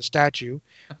massive of a statue.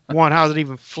 One, how's it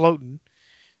even floating?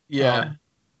 Yeah.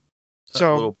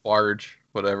 So little barge,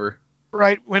 whatever.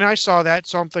 Right. When I saw that,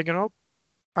 so I'm thinking,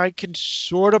 I can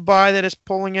sort of buy that it's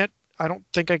pulling it. I don't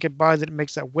think I could buy that it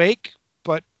makes that wake,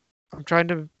 but I'm trying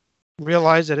to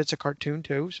realize that it's a cartoon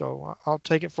too, so I'll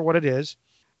take it for what it is.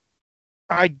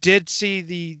 I did see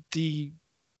the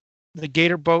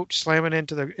gator boat slamming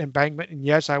into the embankment, and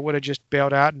yes, I would have just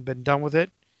bailed out and been done with it.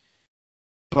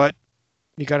 But,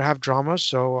 you got to have drama.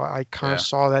 So I kind of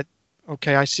saw that.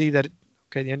 Okay, I see that.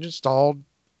 Okay, the engine stalled.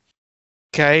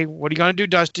 Okay, what are you going to do,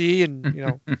 Dusty?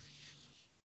 And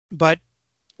but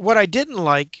what I didn't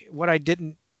like,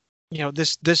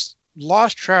 this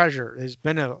lost treasure has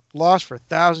been a lost for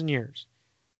 1,000 years.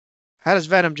 How does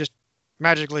Venom just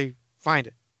magically find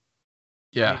it?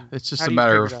 Yeah, I mean, it's how do you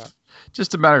figure it out?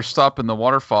 just a matter of stopping the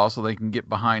waterfall so they can get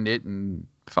behind it and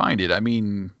find it. I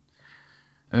mean,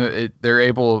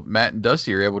 Matt and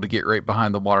Dusty are able to get right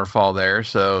behind the waterfall there,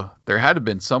 so there had to have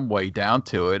been some way down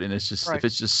to it, and it's just Right. if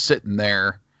it's just sitting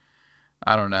there,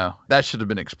 I don't know. That should have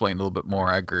been explained a little bit more.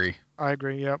 I agree. I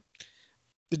agree. Yep.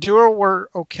 The duo were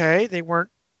okay. They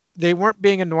weren't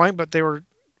being annoying, but they were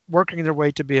working their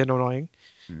way to be annoying.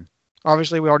 Hmm.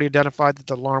 Obviously, we already identified that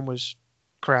the alarm was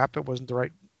crap. It wasn't the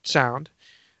right sound.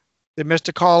 They missed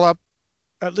a call up,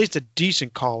 at least a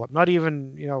decent call up. Not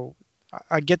even,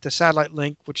 I get the satellite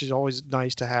link, which is always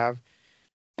nice to have.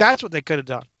 That's what they could have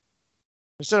done.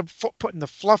 Instead of putting the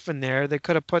fluff in there, they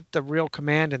could have put the real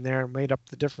command in there and made up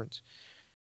the difference.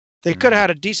 They could have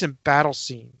had a decent battle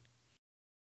scene.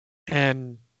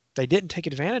 And they didn't take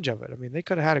advantage of it. I mean, they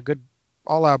could have had a good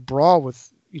all-out brawl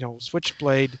with,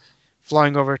 Switchblade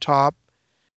flying over top.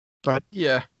 But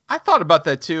yeah, I thought about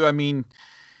that too. I mean,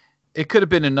 it could have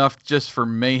been enough just for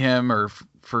Mayhem or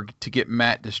to get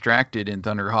Matt distracted in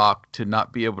Thunderhawk to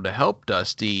not be able to help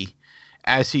Dusty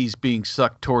as he's being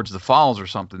sucked towards the falls or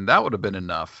something. That would have been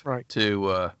enough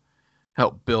to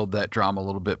help build that drama a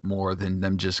little bit more than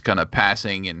them just kind of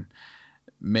passing and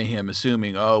Mayhem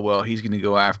assuming, oh, well, he's going to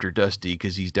go after Dusty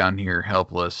because he's down here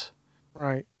helpless.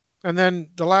 Right. And then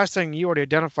the last thing you already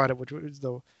identified it, which was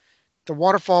the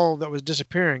waterfall that was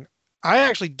disappearing. I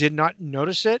actually did not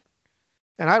notice it,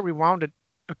 and I rewound it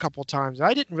a couple times.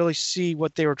 I didn't really see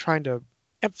what they were trying to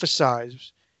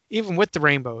emphasize, even with the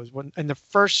rainbows. When in the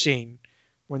first scene,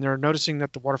 when they're noticing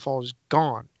that the waterfall is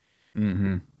gone.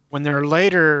 Mm-hmm. When they're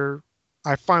later,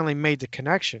 I finally made the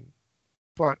connection.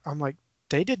 But I'm like,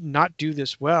 they did not do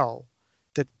this well,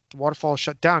 that the waterfall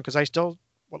shut down, because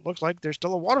what looks like there's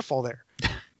still a waterfall there.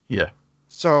 Yeah.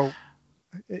 So,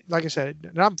 like I said,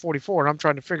 and I'm 44 and I'm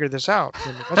trying to figure this out.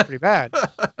 And that's pretty bad.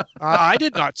 I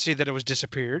did not see that it was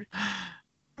disappeared.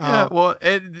 Yeah, well,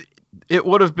 it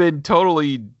would have been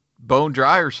totally bone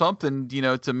dry or something,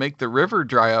 to make the river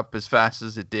dry up as fast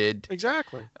as it did.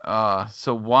 Exactly.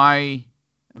 So why?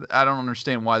 I don't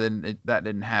understand why that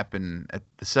didn't happen at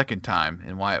the second time,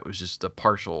 and why it was just a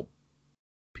partial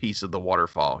piece of the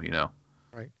waterfall,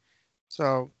 Right.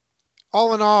 So,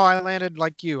 all in all, I landed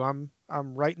like you. I'm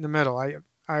right in the middle.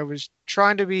 I was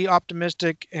trying to be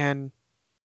optimistic, and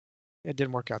it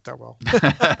didn't work out that well.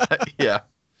 Yeah,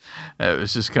 it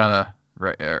was just kind of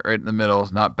right in the middle.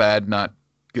 Not bad, not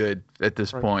good at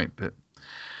this point. But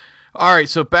all right,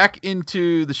 so back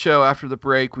into the show after the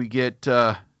break, we get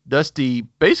Dusty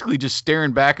basically just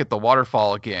staring back at the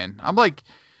waterfall again. I'm like,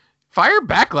 fire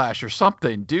backlash or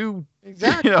something.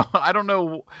 Exactly. I don't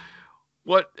know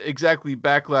what exactly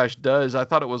backlash does. I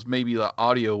thought it was maybe the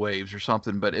audio waves or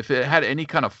something, but if it had any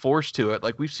kind of force to it,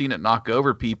 like we've seen it knock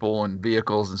over people and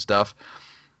vehicles and stuff,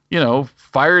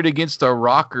 fire it against a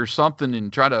rock or something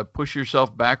and try to push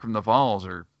yourself back from the falls.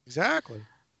 Or exactly.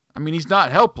 I mean, he's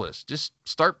not helpless. Just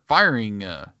start firing.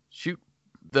 Shoot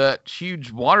that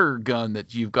huge water gun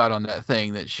that you've got on that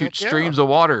thing that shoots streams of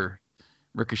water,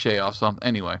 ricochet off something.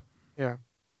 Anyway. Yeah.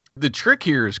 The trick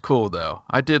here is cool, though.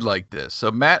 I did like this. So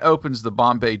Matt opens the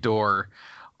bomb bay door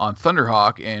on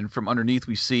Thunderhawk, and from underneath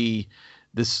we see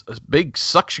this big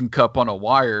suction cup on a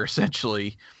wire,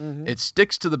 essentially. Mm-hmm. It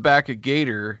sticks to the back of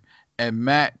Gator, and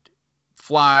Matt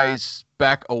flies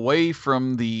back away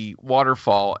from the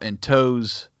waterfall and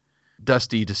tows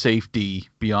Dusty to safety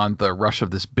beyond the rush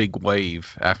of this big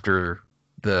wave after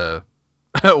the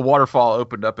waterfall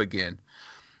opened up again.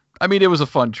 I mean, it was a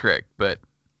fun trick, but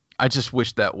I just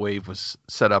wish that wave was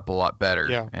set up a lot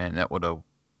better, and that would have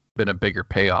been a bigger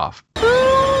payoff.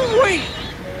 Wait,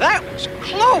 that was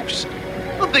close.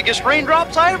 The biggest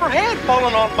raindrops I ever had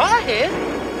falling on my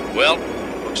head. Well,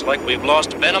 looks like we've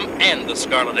lost Venom and the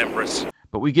Scarlet Empress.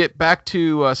 But we get back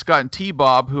to Scott and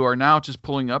T-Bob, who are now just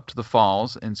pulling up to the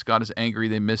falls, and Scott is angry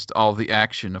they missed all the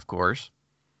action, of course.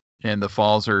 And the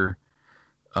falls are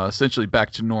essentially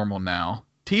back to normal now.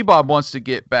 T-Bob wants to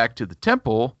get back to the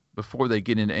temple before they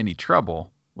get into any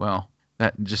trouble. Well,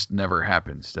 that just never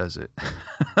happens, does it?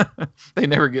 They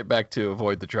never get back to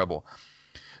avoid the trouble.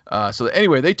 So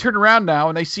anyway, they turn around now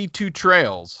and they see two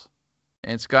trails.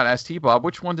 And Scott asks T-Bob,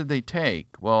 which one did they take?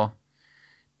 Well,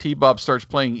 T-Bob starts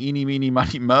playing Eeny, Meeny,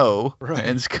 Miny, Mo. Right.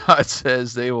 And Scott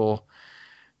says they will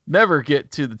never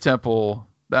get to the temple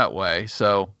that way.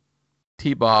 So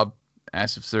T-Bob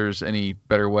asks if there's any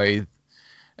better way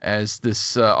as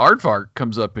this aardvark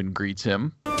comes up and greets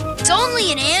him. It's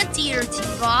only an anteater,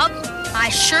 T-Bob. I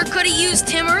sure could have used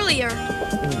him earlier.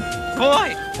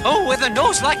 Boy, with a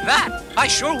nose like that, I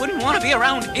sure wouldn't want to be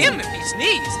around him if he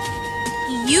sneezed.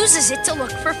 He uses it to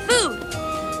look for food.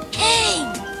 Hey,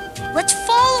 let's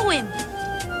follow him.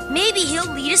 Maybe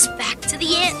he'll lead us back to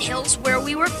the anthills where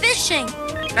we were fishing.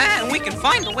 And we can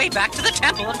find the way back to the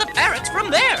Temple of the Parrots from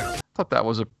there. I thought that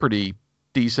was a pretty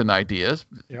decent idea.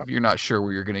 Yep. If you're not sure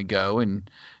where you're going to go and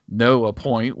know a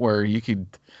point where you could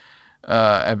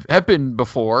have been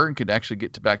before and could actually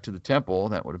get back to the temple,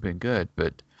 that would have been good.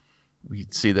 But we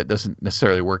see that doesn't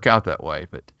necessarily work out that way.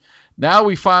 But now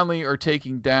we finally are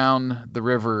taking down the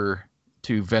river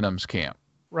to Venom's camp.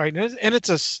 Right, and it's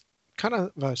a kind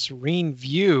of a serene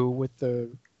view with the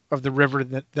river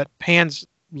that pans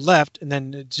left, and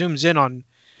then it zooms in on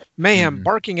Mayhem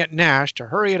barking at Nash to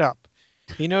hurry it up.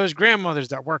 He knows grandmothers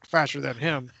that work faster than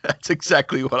him. That's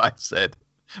exactly what I said.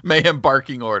 Mayhem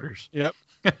barking orders. Yep.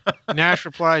 Nash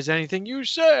replies, anything you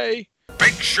say.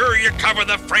 Make sure you cover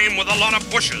the frame with a lot of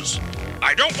bushes.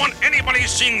 I don't want anybody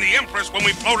seeing the Empress when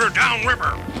we float her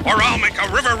downriver, or I'll make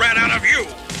a river rat out of you.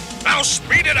 Now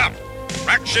speed it up.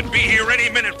 Rack should be here any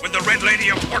minute with the Red Lady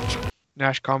of Fortune.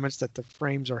 Nash comments that the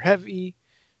frames are heavy.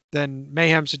 Then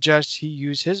Mayhem suggests he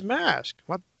use his mask.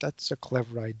 Well, that's a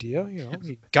clever idea. You know,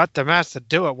 he got the mask to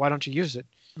do it. Why don't you use it?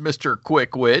 Mr.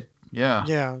 Quick Wit. Yeah.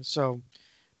 Yeah. So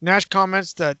Nash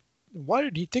comments that, why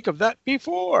did he think of that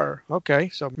before? Okay.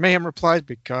 So Mayhem replies,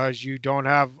 because you don't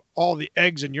have all the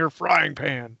eggs in your frying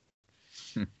pan.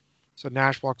 So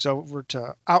Nash walks over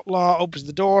to Outlaw, opens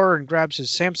the door, and grabs his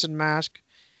Samson mask,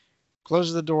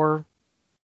 closes the door.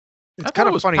 It's kind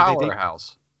of funny.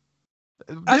 Powerhouse.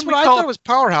 That's what I thought it was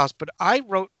Powerhouse, but I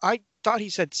thought he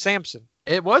said Samson.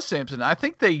 It was Samson. I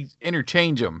think they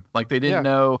interchange them. Like they didn't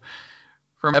know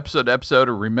from episode to episode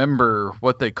or remember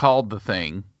what they called the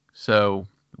thing. So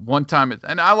one time,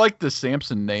 and I like the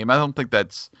Samson name. I don't think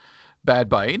that's bad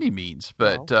by any means,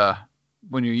 but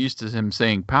when you're used to him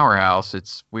saying Powerhouse,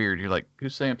 it's weird. You're like,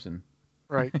 who's Samson?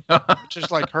 Right.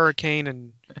 Just like Hurricane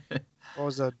and what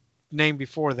was the name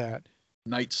before that?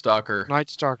 Night Stalker. Night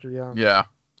Stalker, yeah. Yeah.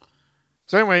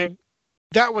 So anyway,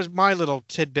 that was my little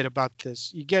tidbit about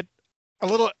this. You get a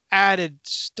little added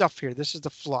stuff here. This is the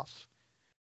fluff.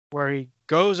 Where he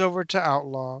goes over to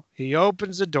Outlaw. He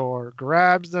opens the door,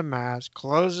 grabs the mask,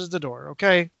 closes the door.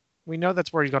 Okay, we know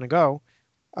that's where he's going to go.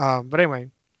 But anyway,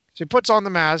 so he puts on the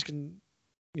mask and,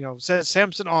 says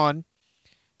Samson on.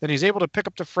 Then he's able to pick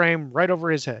up the frame right over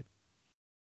his head.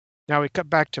 Now we cut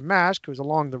back to M.A.S.K, who's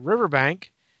along the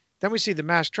riverbank. Then we see the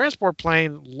M.A.S.K trransport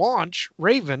plane launch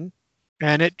Raven.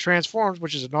 And it transforms,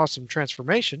 which is an awesome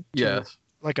transformation. Yes.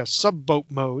 Like a subboat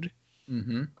mode.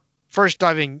 Mm-hmm. First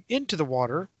diving into the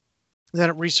water. Then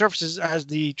it resurfaces as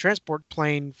the transport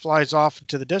plane flies off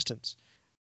into the distance.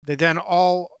 They then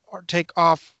all take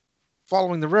off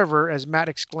following the river as Matt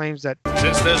exclaims that,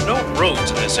 since there's no roads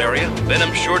in this area,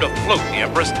 Venom's sure to float the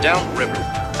Empress downriver.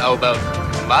 How about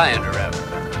flying around?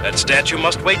 That statue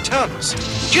must weigh tons.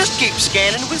 Just keep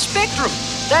scanning with Spectrum.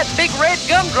 That big red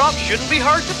gumdrop shouldn't be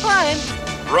hard to find.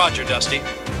 Roger, Dusty.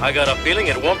 I got a feeling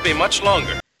it won't be much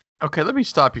longer. Okay, let me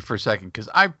stop you for a second, because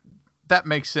that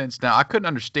makes sense now. I couldn't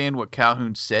understand what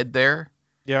Calhoun said there.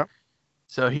 Yeah.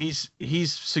 So he's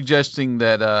suggesting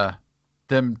that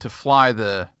them to fly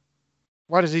the.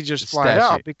 Why does he just fly it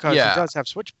out? Because he does have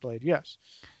Switchblade, yes.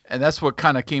 And that's what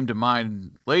kind of came to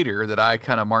mind later that I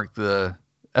kind of marked the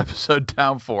episode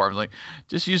down for. I was like,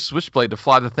 just use Switchblade to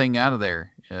fly the thing out of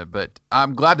there. But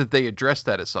I'm glad that they addressed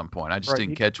that at some point. I just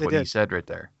didn't catch what he said right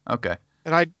there. Okay.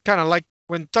 And I kind of like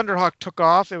when Thunderhawk took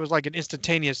off, it was like an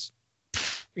instantaneous,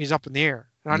 he's up in the air.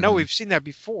 And I know we've seen that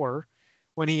before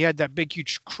when he had that big,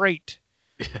 huge crate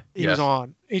he was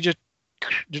on. He just,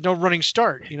 there's no running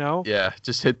start, Yeah,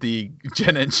 just hit the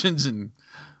jet engines and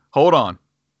hold on.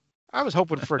 I was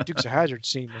hoping for a Dukes of Hazzard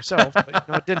scene myself, but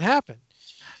it didn't happen.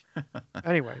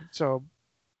 Anyway, so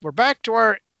we're back to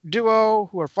our duo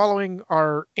who are following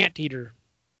our anteater.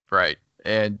 Right.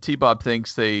 And T-Bob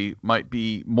thinks they might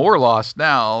be more lost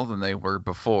now than they were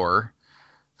before.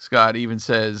 Scott even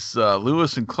says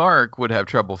Lewis and Clark would have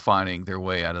trouble finding their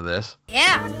way out of this.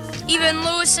 Yeah, even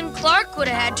Lewis and Clark would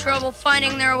have had trouble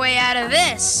finding their way out of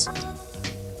this.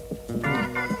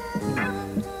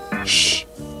 Shh,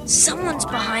 someone's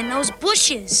behind those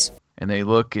bushes. And they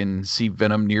look and see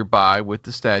Venom nearby with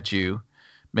the statue.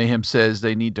 Mayhem says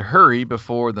they need to hurry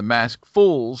before the M.A.S.K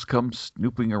fools come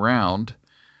snooping around.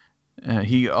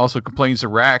 He also complains to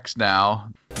Rax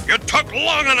now. You took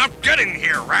long enough getting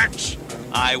here, Rax.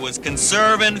 I was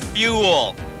conserving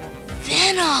fuel.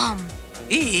 Venom!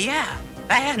 Yeah,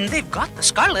 And they've got the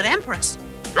Scarlet Empress.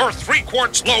 You're 3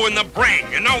 quarts low in the brain,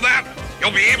 you know that?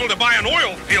 You'll be able to buy an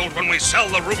oil field when we sell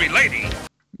the Ruby Lady.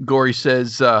 Gory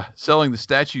says selling the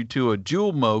statue to a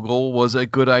jewel mogul was a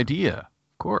good idea.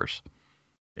 Of course.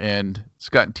 And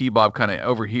Scott and T-Bob kind of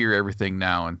overhear everything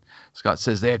now, and Scott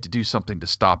says they have to do something to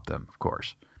stop them, of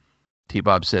course.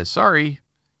 T-Bob says, sorry,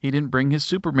 he didn't bring his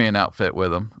Superman outfit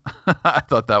with him. I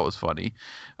thought that was funny.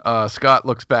 Scott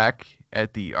looks back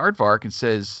at the aardvark and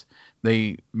says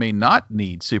they may not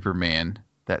need Superman,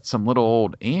 that some little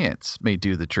old ants may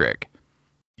do the trick.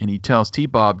 And he tells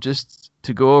T-Bob just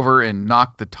to go over and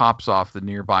knock the tops off the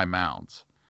nearby mounds.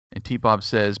 And T-Bob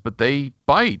says, but they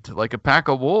bite like a pack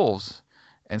of wolves.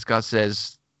 And Scott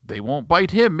says, they won't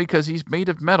bite him because he's made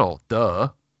of metal. Duh.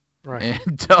 Right.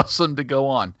 And tells them to go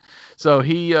on. So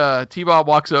T-Bob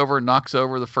walks over and knocks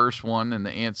over the first one, and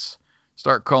the ants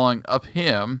start crawling up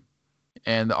him.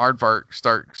 And the aardvark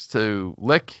starts to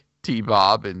lick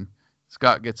T-Bob, and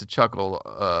Scott gets a chuckle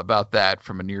about that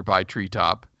from a nearby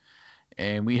treetop.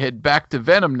 And we head back to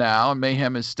Venom now, and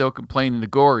Mayhem is still complaining to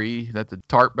Gory that the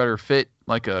tarp better fit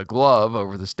like a glove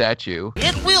over the statue.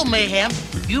 It will, Mayhem.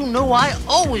 You know I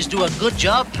always do a good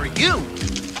job for you.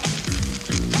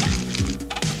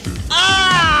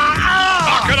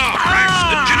 Knock it off, Max.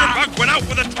 The jitterbug went out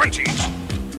with the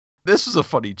 20s. This was a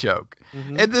funny joke.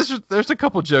 Mm-hmm. And there's a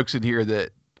couple jokes in here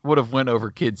that would have went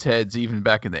over kids' heads even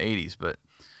back in the 80s, but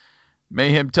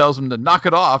Mayhem tells him to knock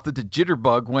it off that the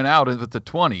jitterbug went out with the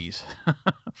 20s.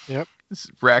 Yep.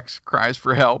 Rex cries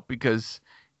for help because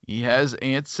he has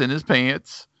ants in his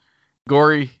pants.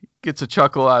 Gory gets a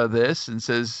chuckle out of this and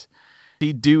says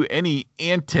he'd do any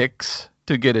antics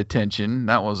to get attention.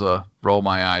 That was a roll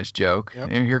my eyes joke. Yep.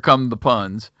 And here come the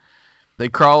puns. They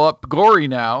crawl up Gory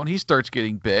now, and he starts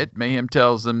getting bit. Mayhem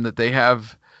tells them that they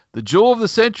have the jewel of the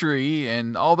century,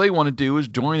 and all they want to do is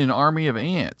join an army of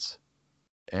ants.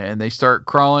 And they start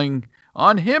crawling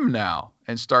on him now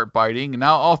and start biting. And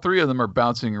now all 3 of them are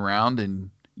bouncing around and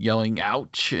yelling,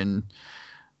 ouch. And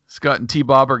Scott and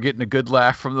T-Bob are getting a good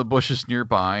laugh from the bushes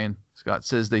nearby. And Scott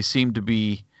says they seem to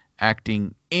be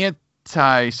acting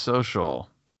antisocial.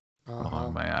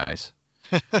 Oh, my eyes.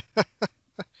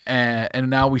 and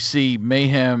now we see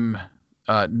Mayhem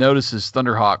notices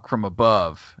Thunderhawk from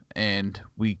above. And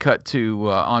we cut to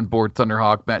on board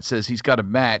Thunderhawk. Matt says he's got a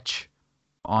match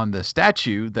on the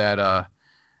statue that I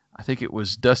think it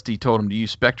was Dusty told him to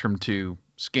use Spectrum to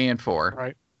scan for.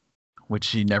 Right. Which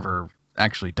he never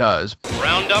actually does.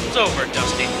 Roundup's over,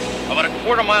 Dusty. About a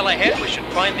quarter mile ahead, we should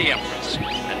find the Empress.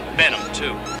 And Venom,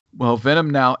 too. Well, Venom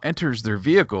now enters their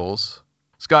vehicles.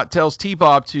 Scott tells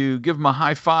T-Bob to give him a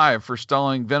high five for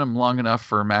stalling Venom long enough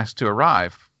for M.A.S.K to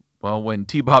arrive. Well, when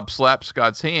T-Bob slaps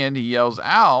Scott's hand, he yells,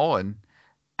 ow, and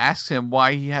asks him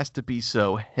why he has to be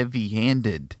so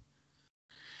heavy-handed.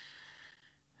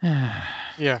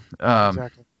 Yeah,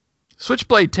 exactly.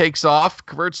 Switchblade takes off,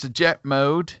 converts to jet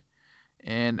mode,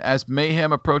 and as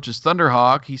Mayhem approaches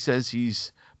Thunderhawk, he says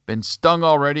he's been stung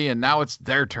already, and now it's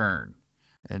their turn.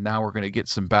 And now we're going to get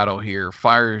some battle here.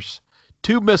 Fires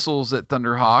 2 missiles at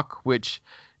Thunderhawk, which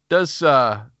does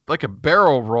like a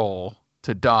barrel roll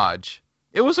to dodge.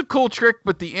 It was a cool trick,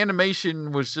 but the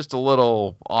animation was just a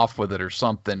little off with it or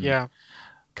something. Yeah.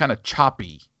 Kind of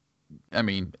choppy. I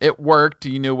mean, it worked.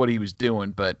 You knew what he was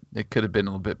doing, but it could have been a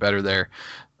little bit better there.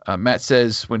 Matt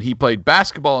says when he played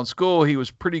basketball in school, he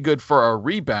was pretty good for a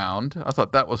rebound. I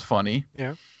thought that was funny.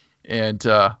 Yeah. And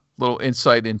little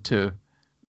insight into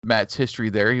Matt's history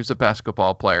there. He was a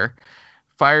basketball player.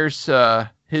 Fires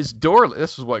his door.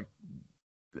 This is what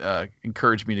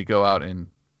encouraged me to go out and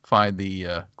find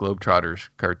the Globetrotters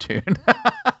cartoon.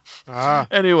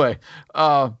 Anyway,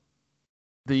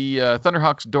 the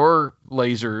Thunderhawk's door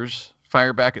lasers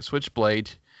fire back at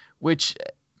Switchblade, which,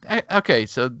 okay,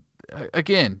 so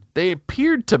again, they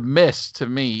appeared to miss to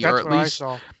me, That's or at what least I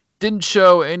saw. Didn't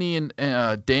show any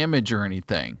damage or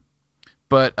anything.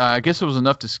 But I guess it was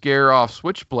enough to scare off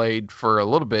Switchblade for a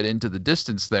little bit into the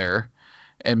distance there.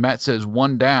 And Matt says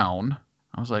 1 down.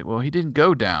 I was like, well, he didn't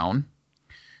go down.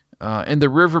 In the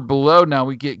river below now,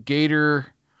 we get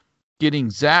Gator getting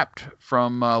zapped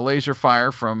from laser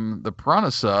fire from the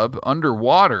Piranha sub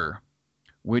underwater,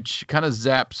 which kind of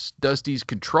zaps Dusty's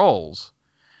controls.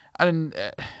 And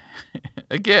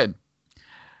again,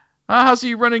 how's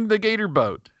he running the Gator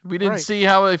boat? We didn't see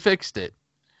how they fixed it.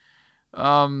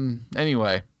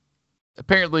 Anyway,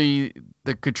 apparently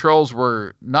the controls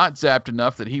were not zapped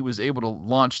enough that he was able to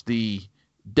launch the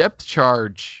depth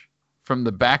charge from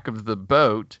the back of the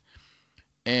boat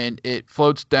and it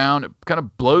floats down. It kind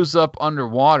of blows up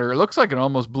underwater. It looks like it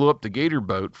almost blew up the gator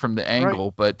boat from the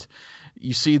angle, but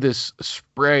you see this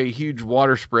spray, huge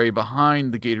water spray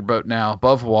behind the gator boat now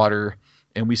above water,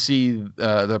 and we see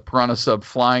the piranha sub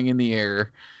flying in the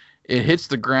air. It hits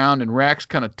the ground, and Rax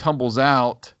kind of tumbles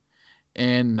out,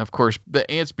 and of course the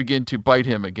ants begin to bite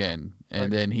him again,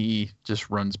 and then he just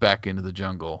runs back into the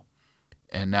jungle.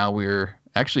 And now we're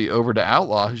actually over to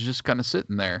Outlaw, who's just kind of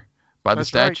sitting there by the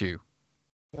statue.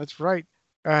 That's right.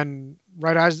 And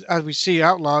right as we see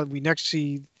Outlaw, we next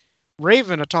see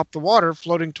Raven atop the water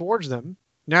floating towards them.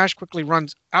 Nash quickly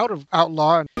runs out of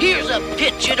Outlaw. Here's a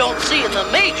pitch you don't see in the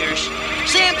majors.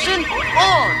 Samson,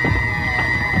 on!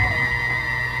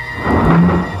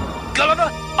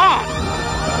 Gulliver, on!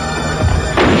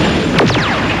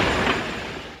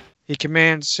 He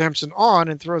commands Samson on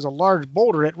and throws a large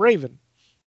boulder at Raven.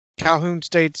 Calhoun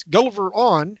states, Gulliver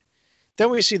on. Then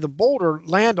we see the boulder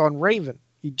land on Raven,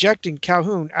 ejecting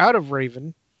Calhoun out of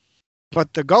Raven.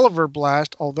 But the Gulliver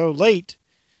blast, although late,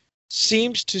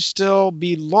 seems to still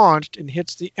be launched and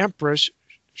hits the Empress,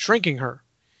 shrinking her.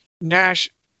 Nash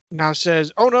now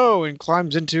says, oh no, and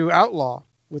climbs into Outlaw.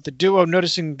 With the duo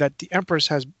noticing that the Empress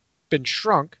has been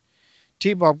shrunk,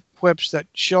 T-Bob quips that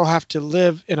she'll have to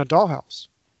live in a dollhouse.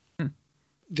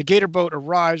 The gator boat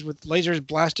arrives with lasers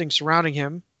blasting surrounding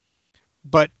him,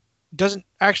 but doesn't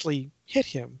actually hit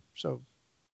him. So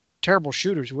terrible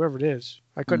shooters, whoever it is.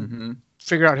 I couldn't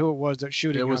figure out who it was that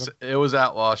shooting. It was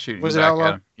Outlaw shooting. Was it back Outlaw?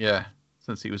 At him. Yeah,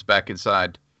 since he was back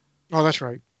inside. Oh, that's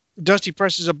right. Dusty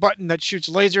presses a button that shoots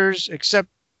lasers, except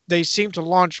they seem to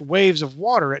launch waves of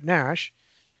water at Nash,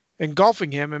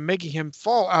 engulfing him and making him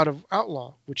fall out of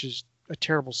Outlaw, which is a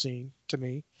terrible scene to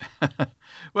me.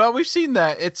 Well, we've seen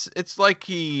that. It's like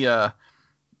he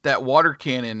that water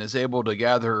cannon is able to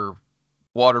gather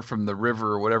water from the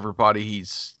river or whatever body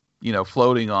he's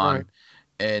floating on,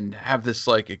 and have this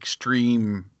like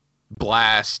extreme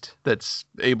blast that's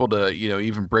able to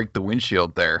even break the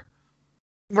windshield there.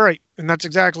 Right, and that's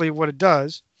exactly what it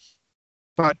does.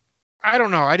 But I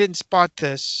don't know. I didn't spot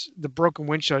the broken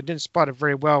windshield. I didn't spot it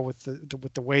very well with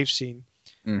the wave scene.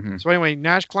 So anyway,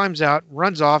 Nash climbs out,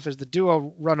 runs off as the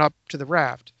duo run up to the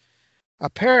raft. A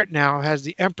parrot now has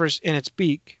the Empress in its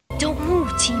beak. Don't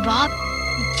move, T-Bob.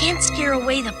 We can't scare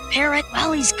away the parrot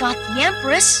while he's got the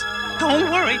Empress.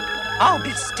 Don't worry. I'll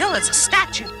be still as a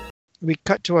statue. We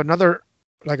cut to another,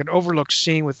 like an overlook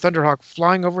scene with Thunderhawk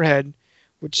flying overhead,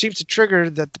 which seems to trigger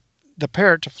the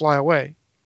parrot to fly away.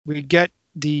 We get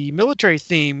the military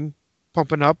theme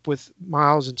pumping up with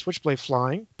Miles and Switchblade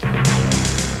flying.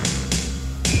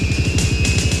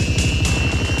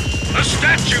 The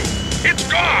statue! It's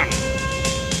gone!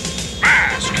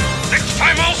 Mask! Next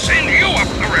time I'll send you up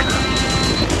the river!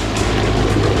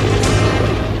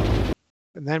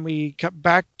 And then we cut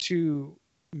back to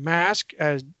Mask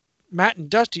as Matt and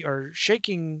Dusty are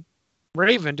shaking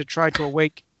Raven to try to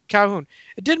awake Calhoun.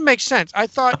 It didn't make sense. I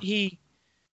thought he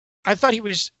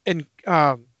was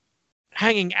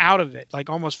hanging out of it, like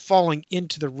almost falling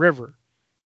into the river.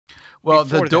 Well,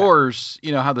 the doors,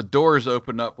 how the doors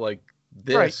open up like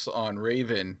this on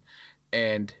Raven,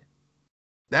 and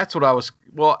that's what I was.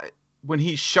 Well, when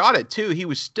he shot it too, he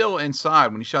was still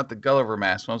inside when he shot the Gulliver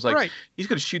mask. I was like, he's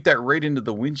going to shoot that right into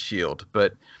the windshield.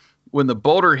 But when the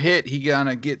boulder hit, he kind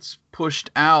of gets pushed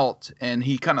out and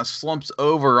he kind of slumps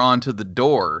over onto the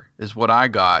door, is what I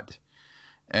got.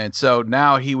 And so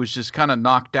now he was just kind of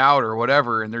knocked out or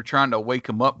whatever, and they're trying to wake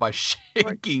him up by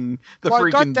shaking the freaking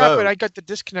I got that, boat. but I got the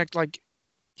disconnect. Like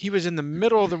he was in the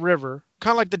middle of the river,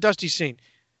 kind of like the Dusty scene,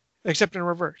 except in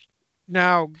reverse.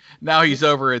 Now he's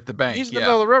over at the bank. He's in the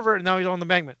middle of the river, and now he's on the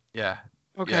embankment. Yeah.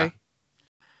 Okay. Yeah.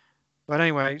 But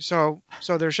anyway, so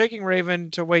they're shaking Raven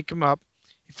to wake him up.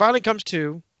 He finally comes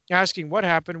to, asking what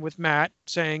happened with Matt,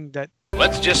 saying that...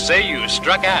 Let's just say you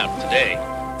struck out today.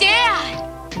 Dad!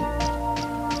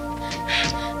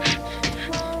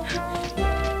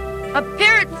 A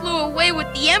parrot flew away with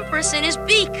the Empress in his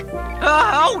beak.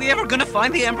 How are we ever gonna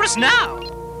find the Empress now?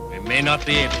 We may not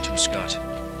be able to, Scott.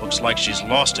 Looks like she's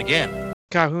lost again.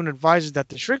 Calhoun advises that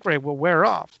the shrink ray will wear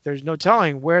off. There's no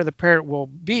telling where the parrot will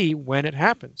be when it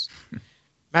happens.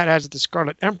 Matt adds that the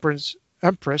Scarlet Empress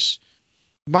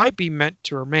might be meant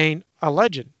to remain a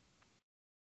legend.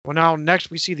 Well, now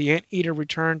next we see the Anteater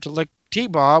return to lick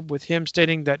T-Bob, with him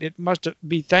stating that it must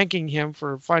be thanking him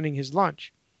for finding his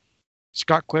lunch.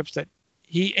 Scott quips that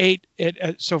he ate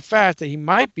it so fast that he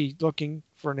might be looking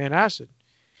for an antacid.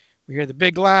 We hear the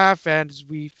big laugh as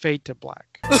we fade to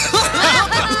black.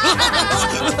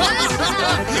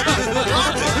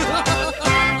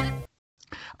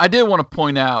 I did want to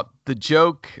point out the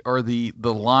joke or the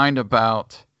line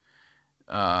about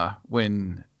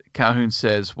when Calhoun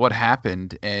says, "What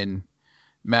happened?" and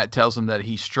Matt tells him that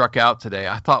he struck out today,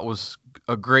 I thought was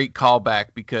a great callback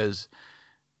because,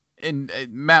 and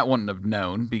Matt wouldn't have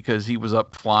known because he was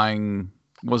up flying,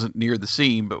 wasn't near the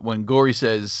scene. But when Gory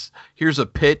says, "Here's a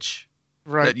pitch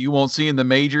that you won't see in the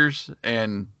majors,"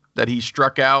 and that he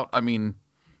struck out, I mean,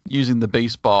 using the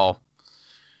baseball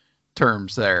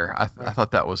terms there, I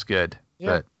thought that was good. Yeah.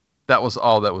 But that was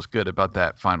all that was good about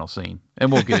that final scene,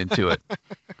 and we'll get into it.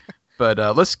 But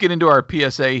let's get into our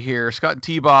PSA here. Scott and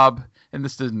T-Bob, and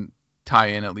this didn't tie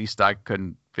in, at least I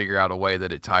couldn't figure out a way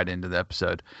that it tied into the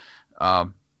episode.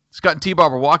 Scott and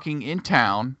T-Bob are walking in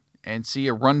town and see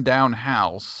a rundown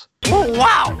house. Oh,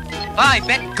 wow! I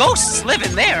bet ghosts live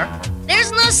in there.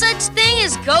 There's no such thing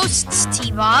as ghosts,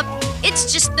 T-Bob.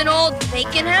 It's just an old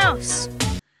vacant house.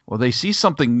 Well, they see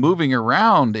something moving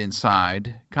around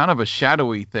inside, kind of a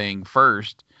shadowy thing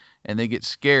first, and they get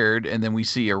scared, and then we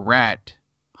see a rat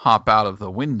hop out of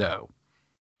the window.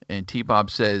 And T-Bob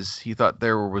says he thought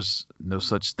there was no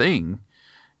such thing,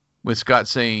 with Scott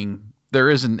saying there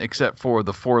isn't except for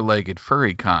the four-legged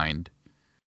furry kind.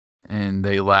 And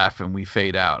they laugh and we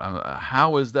fade out.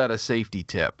 How is that a safety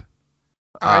tip?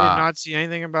 I did not see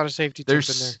anything about a safety tip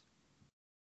in there.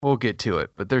 We'll get to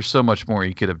it, but there's so much more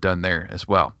you could have done there as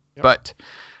well. Yep. But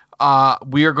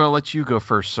we are going to let you go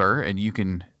first, sir, and you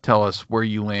can tell us where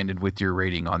you landed with your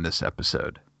rating on this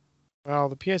episode. Well,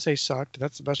 the PSA sucked.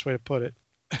 That's the best way to put it.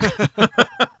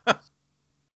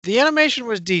 The animation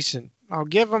was decent. I'll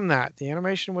give them that. The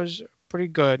animation was pretty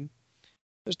good.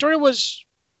 The story was,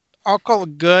 I'll call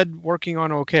it good, working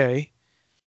on okay.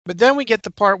 But then we get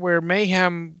the part where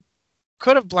Mayhem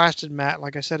could have blasted Matt,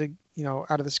 like I said,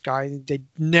 out of the sky. They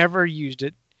never used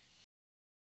it.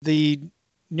 The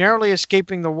narrowly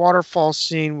escaping the waterfall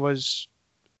scene was,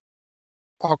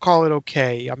 I'll call it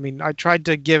okay. I mean, I tried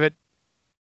to give it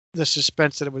the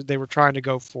suspense that they were trying to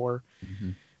go for.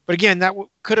 Mm-hmm. But again, that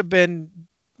could have been,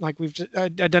 like we've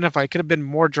identified, could have been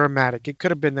more dramatic. It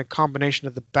could have been the combination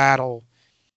of the battle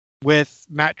with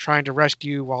Matt trying to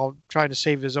rescue while trying to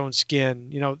save his own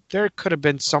skin. There could have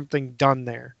been something done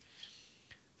there.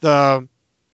 The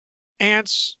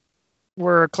ants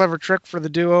were a clever trick for the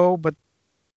duo, but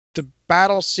the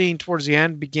battle scene towards the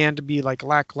end began to be like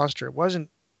lackluster.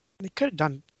 They could have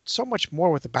done so much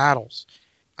more with the battles.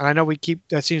 And I know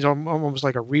that seems almost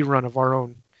like a rerun of our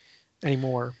own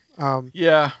anymore.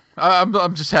 Yeah,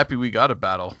 I'm just happy we got a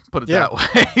battle, put it that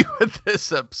way, with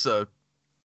this episode.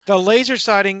 The laser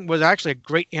sighting was actually a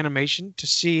great animation to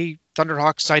see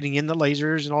Thunderhawk sighting in the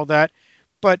lasers and all that.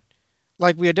 But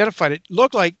like we identified, it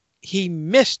looked like he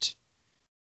missed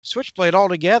Switchblade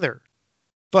altogether.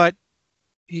 But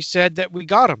he said that we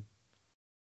got him.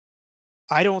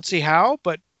 I don't see how,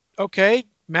 but okay,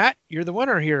 Matt, you're the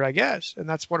winner here, I guess. And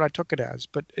that's what I took it as.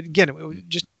 But again, it was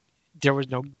just, there was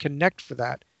no connect for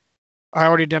that. I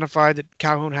already identified that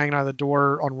Calhoun hanging out of the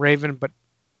door on Raven, but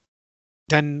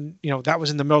then, that was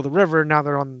in the middle of the river. Now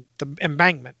they're on the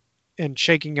embankment and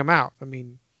shaking him out. I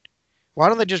mean, why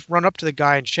don't they just run up to the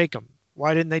guy and shake him?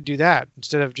 Why didn't they do that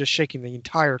instead of just shaking the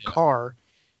entire car?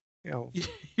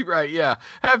 Right, yeah.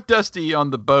 Have Dusty on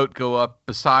the boat go up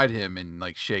beside him and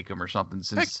shake him or something.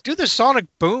 Heck, do the sonic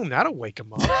boom. That'll wake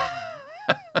him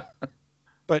up.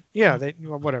 But yeah,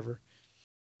 whatever.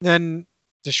 Then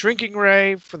the shrinking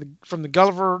ray from the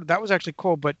Gulliver, that was actually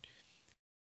cool, but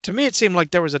to me it seemed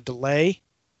like there was a delay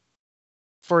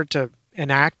for it to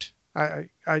enact. I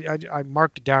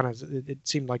marked it down as it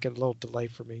seemed like a little delay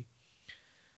for me.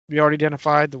 We already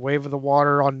identified the wave of the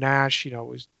water on Nash.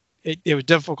 It was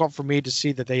difficult for me to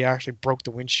see that they actually broke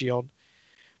the windshield.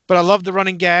 But I love the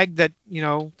running gag that,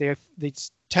 they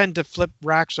tend to flip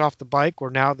racks off the bike, or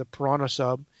now the Piranha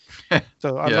sub.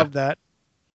 So I love that.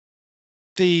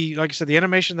 Like I said, the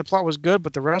animation, the plot was good,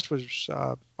 but the rest was,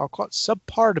 I'll call it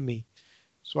subpar to me.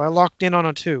 So I locked in on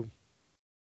a 2.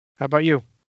 How about you?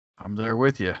 I'm there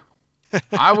with you.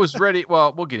 I was ready.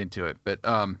 Well, we'll get into it, but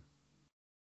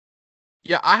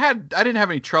yeah, I didn't have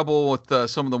any trouble with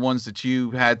some of the ones that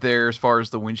you had there as far as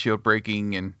the windshield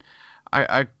breaking, and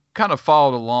I kind of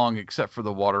followed along except for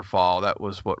the waterfall. That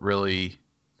was what really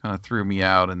kind of threw me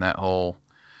out in that whole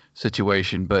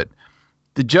situation. But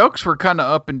the jokes were kind of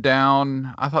up and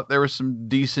down. I thought there was some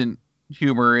decent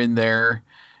humor in there,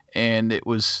 and it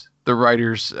was the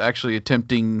writers actually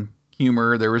attempting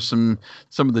humor. There was some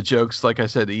of the jokes, like I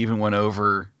said, even went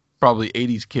over probably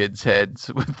 80s kids'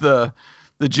 heads with the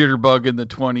jitterbug in the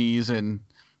 20s and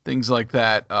things like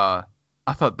that. I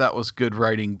thought that was good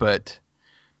writing, but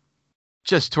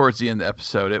just towards the end of the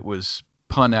episode, it was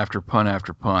pun after pun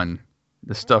after pun.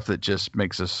 The stuff that just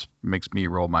makes me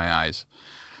roll my eyes.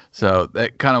 So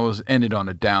that kind of ended on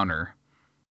a downer.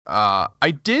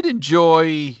 I did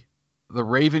enjoy the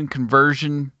Raven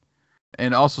conversion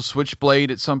and also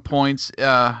Switchblade at some points.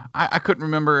 I couldn't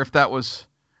remember if that was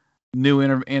new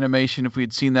animation, if we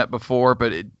had seen that before,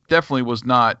 but it definitely was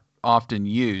not often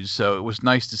used. So it was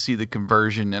nice to see the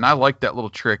conversion, and I like that little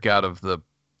trick out of the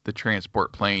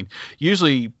transport plane.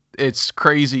 Usually it's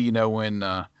crazy,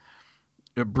 when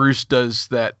Bruce does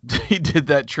that. He did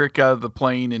that trick out of the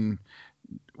plane and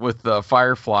with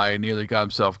Firefly and nearly got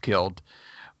himself killed.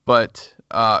 But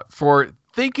for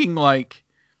thinking like,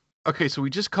 okay, so we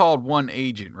just called one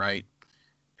agent, right?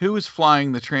 Who is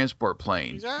flying the transport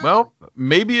plane? Exactly. Well,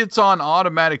 maybe it's on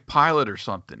automatic pilot or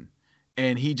something,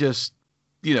 and he just,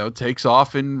 takes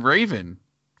off in Raven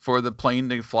for the plane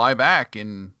to fly back,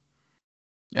 and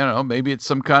maybe it's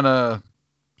some kind of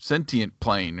sentient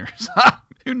plane or something.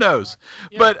 Who knows?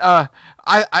 Yeah. But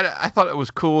I thought it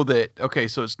was cool that, okay,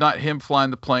 so it's not him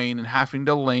flying the plane and having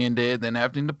to land it, then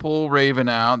having to pull Raven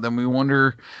out. Then we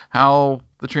wonder how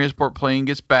the transport plane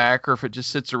gets back, or if it just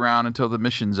sits around until the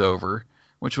mission's over,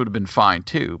 which would have been fine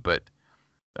too. But,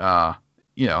 how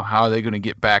are they going to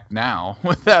get back now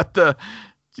without the,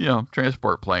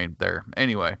 transport plane there?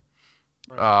 Anyway,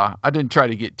 right. I didn't try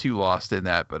to get too lost in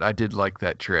that, but I did like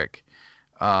that trick.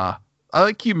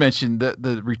 Like you mentioned,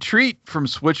 the retreat from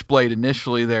Switchblade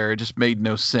initially there, it just made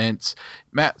no sense.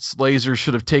 Matt's laser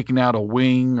should have taken out a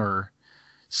wing or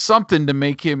something to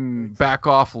make him back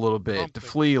off a little bit, to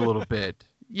flee a little bit.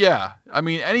 Yeah, I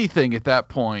mean, anything at that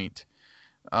point.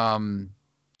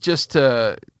 Just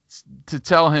to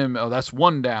tell him, oh, that's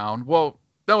one down. Well,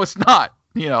 no, it's not.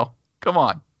 Come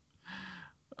on.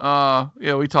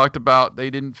 We talked about they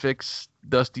didn't fix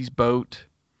Dusty's boat.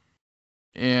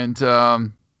 And,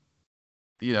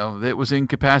 it was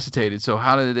incapacitated. So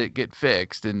how did it get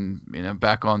fixed and,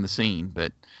 back on the scene?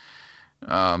 But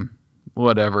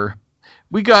whatever.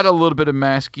 We got a little bit of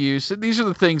mask use. These are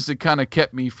the things that kind of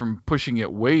kept me from pushing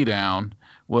it way down.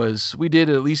 Was we did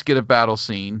at least get a battle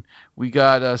scene. We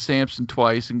got Samson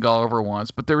twice and Gulliver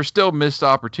once, but there were still missed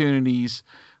opportunities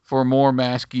for more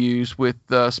mask use with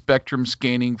Spectrum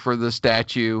scanning for the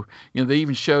statue. They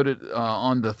even showed it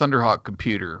on the Thunderhawk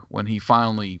computer when he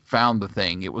finally found the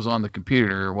thing. It was on the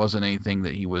computer. It wasn't anything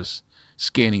that he was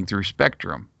scanning through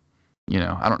Spectrum.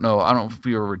 I don't know. I don't know if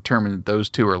we ever determined that those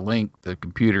two are linked, the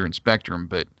computer and Spectrum,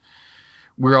 but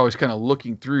we're always kind of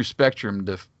looking through Spectrum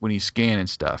when he's scanning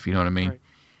stuff. You know what I mean? Right.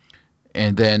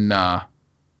 And then,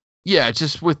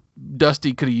 just with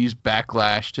Dusty could have used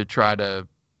Backlash to try to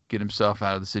get himself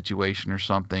out of the situation or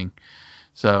something.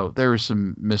 So there were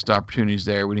some missed opportunities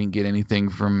there. We didn't get anything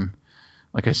from,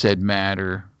 like I said, Matt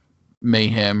or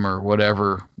Mayhem or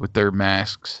whatever with their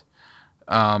masks.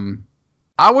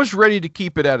 I was ready to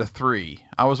keep it at a 3.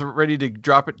 I was ready to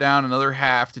drop it down another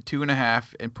half to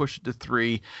 2.5 and push it to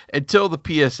 3 until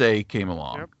the PSA came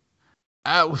along. Yep.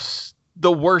 That was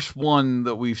the worst one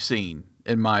that we've seen,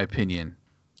 in my opinion.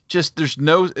 Just there's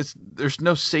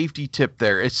no safety tip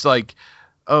there. It's like,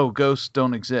 oh, ghosts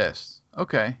don't exist.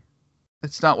 Okay.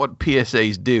 That's not what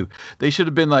PSAs do. They should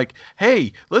have been like,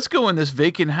 hey, let's go in this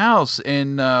vacant house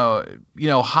and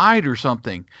hide or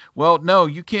something. Well, no,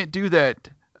 you can't do that,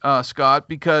 Scott,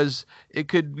 because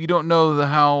you don't know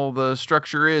how the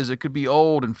structure is. It could be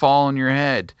old and fall on your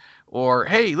head. Or,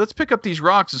 hey, let's pick up these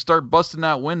rocks and start busting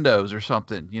out windows or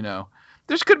something,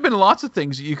 There's could have been lots of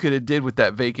things that you could have did with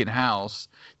that vacant house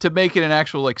to make it an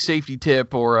actual safety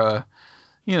tip or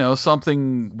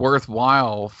something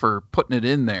worthwhile for putting it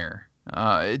in there.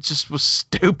 It just was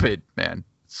stupid, man.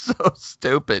 So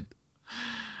stupid.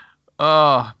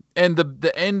 And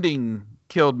the ending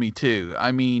killed me too.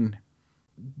 I mean,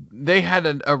 they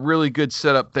had a really good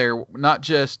setup there. Not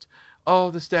just,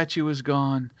 oh, the statue is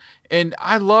gone. And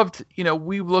I loved,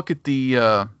 we look at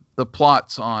the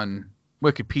plots on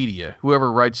Wikipedia,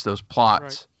 whoever writes those plots.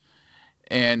 Right.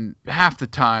 And half the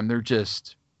time they're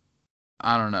just,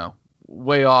 I don't know,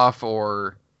 way off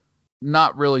or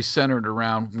not really centered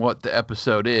around what the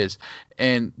episode is.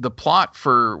 And the plot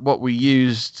for what we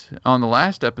used on the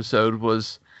last episode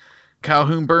was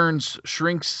Calhoun Burns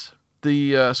shrinks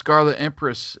the Scarlet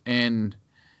Empress and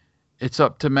it's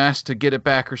up to M.A.S.K to get it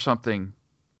back or something.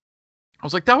 I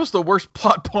was like, that was the worst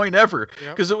plot point ever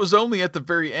because it was only at the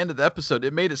very end of the episode.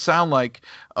 It made it sound like,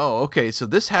 oh, okay, so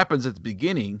this happens at the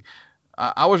beginning.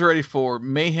 I was ready for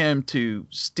Mayhem to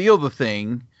steal the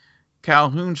thing.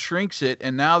 Calhoun shrinks it,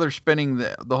 and now they're spending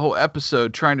the whole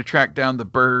episode trying to track down the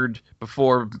bird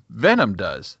before Venom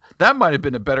does. That might have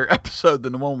been a better episode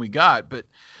than the one we got, but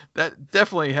that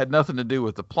definitely had nothing to do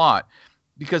with the plot.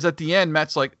 Because at the end,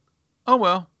 Matt's like, oh,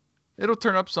 well, it'll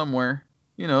turn up somewhere.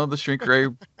 The shrink ray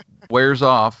wears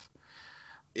off.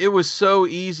 It was so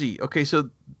easy. Okay, so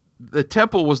the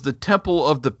temple was the temple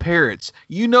of the parrots.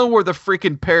 You know where the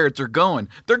freaking parrots are going.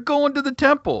 They're going to the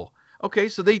temple. Okay,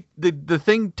 so the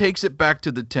thing takes it back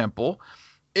to the temple.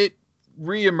 It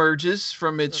reemerges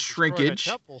from its shrinkage.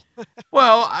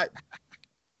 Well,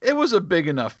 it was a big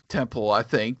enough temple, I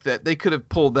think, that they could have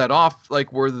pulled that off,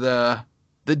 like where the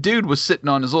dude was sitting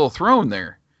on his little throne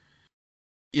there.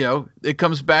 You know, it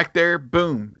comes back there,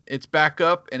 boom, it's back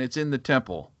up, and it's in the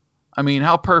temple. I mean,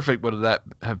 how perfect would that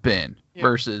have been? Yeah.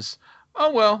 Versus,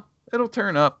 oh, well, it'll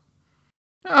turn up.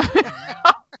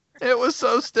 It was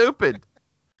so stupid.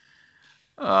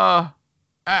 I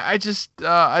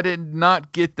did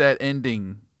not get that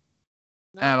ending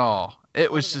at all.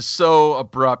 It was just so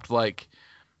abrupt, like,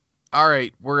 all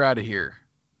right, we're out of here.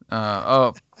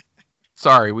 Oh,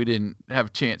 sorry, we didn't have a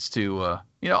chance to,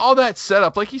 all that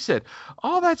setup, like you said,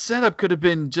 all that setup could have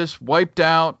been just wiped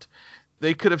out.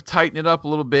 They could have tightened it up a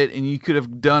little bit, and you could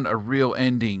have done a real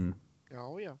ending.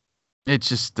 Oh, yeah. It's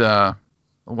just,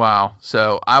 wow.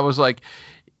 So I was like,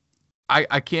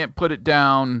 I can't put it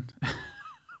down.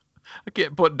 I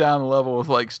can't put down the level with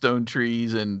like Stone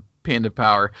Trees and Panda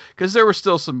Power, because there were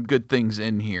still some good things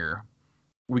in here.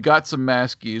 We got some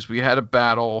mask use. We had a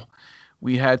battle.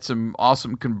 We had some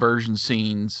awesome conversion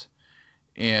scenes,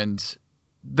 and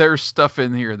there's stuff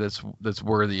in here that's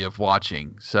worthy of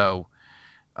watching. So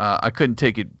I couldn't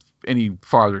take it any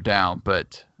farther down,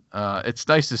 but it's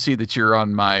nice to see that you're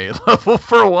on my level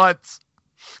for once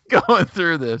going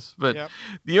through this. But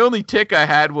The only tick I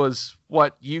had was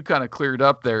what you kind of cleared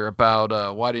up there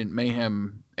about why didn't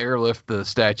Mayhem airlift the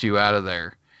statue out of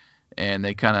there? And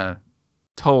they kind of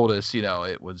told us,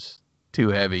 it was too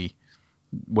heavy,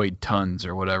 weighed tons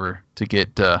or whatever, to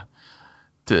get to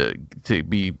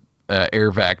be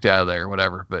air vac'd out of there or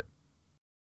whatever. But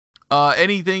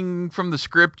anything from the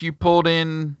script you pulled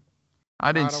in?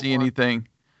 I didn't see anything.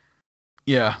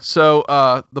 Yeah. So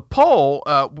the poll,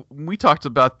 we talked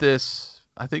about this,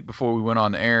 I think, before we went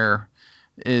on air,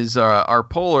 is our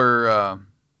poller,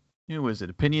 who was it?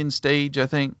 Opinion Stage, I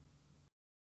think.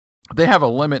 They have a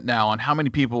limit now on how many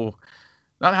people,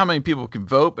 not how many people can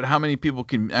vote, but how many people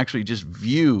can actually just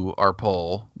view our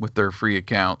poll with their free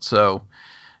account. So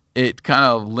it kind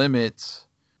of limits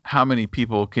how many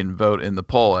people can vote in the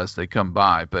poll as they come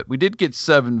by. But we did get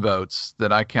 7 votes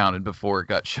that I counted before it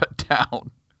got shut down,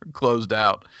 or closed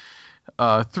out.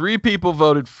 3 people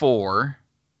voted for.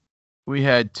 We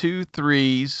had 2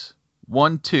 3s,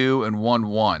 1 2, and 1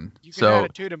 1. You can add a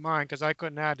 2 to mine because I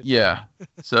couldn't add it. Yeah.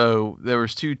 So there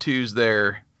was 2 2s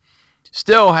there.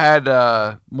 Still had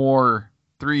more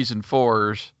 3s and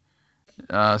 4s.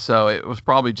 So it was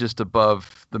probably just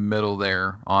above the middle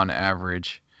there on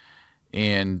average.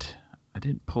 And I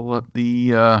didn't pull up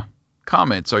the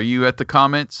comments. Are you at the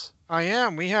comments? I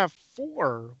am. We have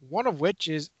 4, one of which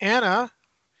is Anna.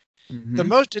 Mm-hmm. The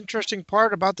most interesting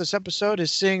part about this episode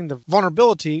is seeing the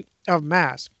vulnerability of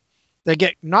M.A.S.K. They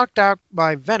get knocked out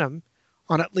by Venom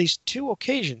on at least 2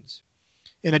 occasions.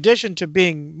 In addition to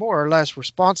being more or less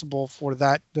responsible for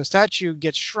that, the statue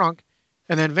gets shrunk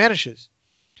and then vanishes.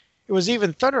 It was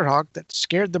even Thunderhawk that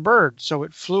scared the bird, so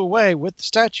it flew away with the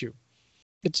statue.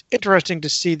 It's interesting to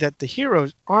see that the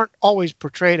heroes aren't always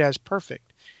portrayed as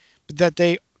perfect, but that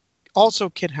they also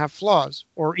can have flaws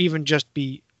or even just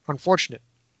be unfortunate.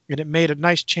 And it made a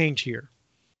nice change here.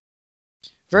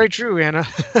 Very true, Anna.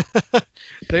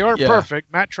 They aren't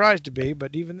perfect. Matt tries to be,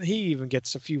 but he even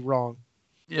gets a few wrong.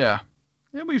 Yeah.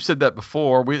 Yeah, we've said that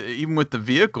before. Even with the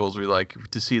vehicles, we like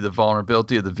to see the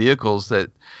vulnerability of the vehicles,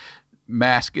 that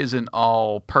M.A.S.K isn't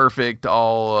all perfect,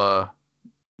 all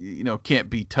can't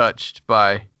be touched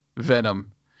by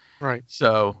Venom. Right.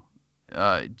 So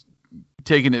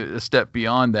taking it a step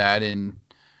beyond that and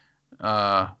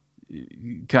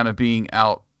kind of being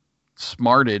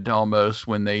outsmarted almost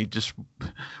when they just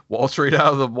waltz right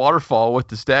out of the waterfall with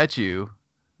the statue,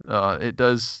 it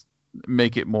does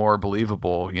make it more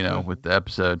believable, with the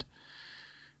episode.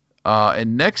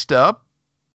 And next up,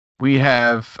 we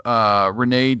have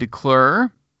Rene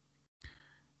DeClure.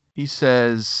 He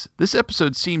says, this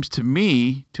episode seems to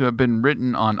me to have been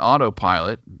written on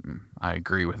autopilot. I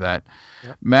agree with that.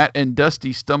 Yep. Matt and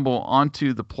Dusty stumble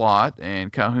onto the plot,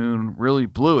 and Calhoun really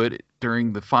blew it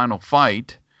during the final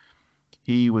fight.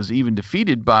 He was even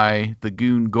defeated by the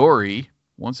goon Gory.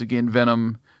 Once again,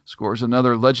 Venom scores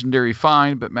another legendary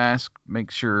find, but M.A.S.K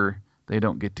makes sure they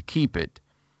don't get to keep it.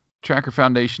 Tracker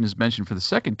Foundation is mentioned for the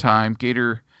second time.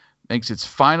 Gator makes its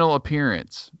final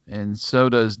appearance, and so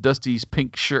does Dusty's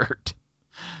pink shirt.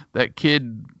 That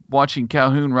kid watching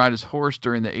Calhoun ride his horse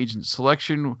during the agent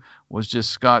selection was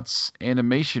just Scott's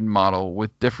animation model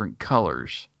with different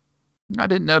colors. I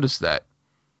didn't notice that.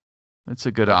 That's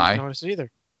a good eye. I didn't notice it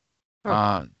either.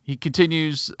 He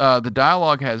continues, the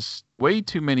dialogue has way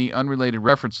too many unrelated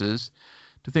references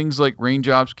to things like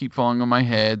raindrops keep falling on my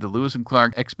head, the Lewis and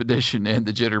Clark expedition, and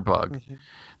the jitterbug. Mm-hmm.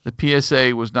 The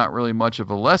PSA was not really much of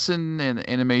a lesson, and the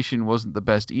animation wasn't the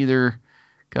best either.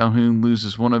 Calhoun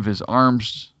loses one of his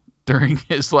arms during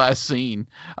his last scene.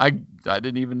 I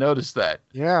didn't even notice that.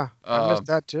 Yeah, I missed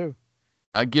that too.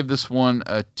 I give this one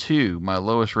a 2, my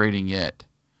lowest rating yet.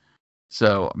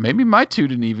 So maybe my 2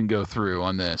 didn't even go through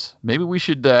on this. Maybe we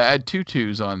should add 2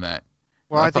 2s on that.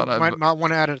 Well, I think you might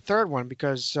want to add a third one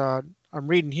because I'm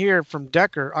reading here from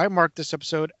Decker. I marked this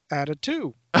episode at a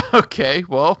 2. Okay,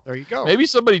 well, there you go. Maybe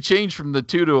somebody changed from the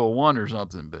 2 to a 1 or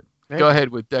something, but maybe. Go ahead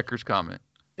with Decker's comment.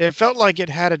 It felt like it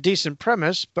had a decent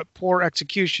premise, but poor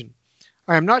execution.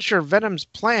 I am not sure Venom's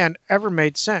plan ever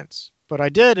made sense, but I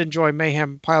did enjoy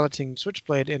Mayhem piloting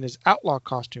Switchblade in his outlaw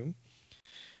costume.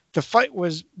 The fight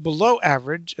was below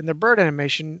average, and the bird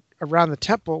animation around the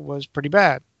temple was pretty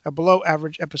bad. A below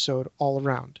average episode all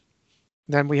around.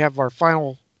 And then we have our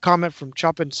final comment from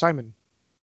Choppin' Simon.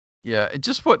 Yeah, it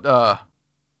just what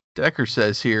Decker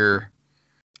says here.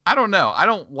 I don't know. I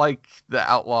don't like the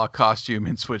outlaw costume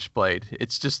in Switchblade. It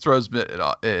just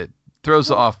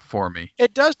throws off for me.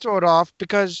 It does throw it off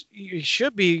because you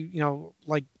should be,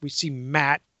 like we see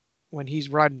Matt when he's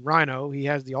riding Rhino. He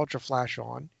has the Ultra Flash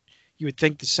on. You would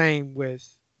think the same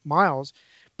with Miles,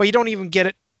 but you don't even get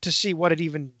it to see what it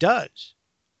even does.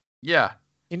 Yeah.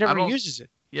 He never uses it.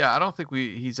 Yeah, I don't think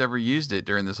he's ever used it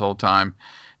during this whole time.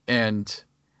 And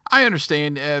I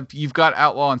understand if you've got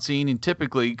outlaw on scene, and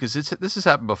typically, because this has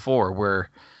happened before, where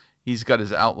he's got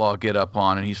his outlaw get up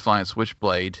on and he's flying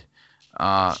Switchblade.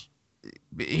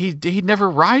 He never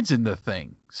rides in the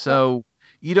thing, so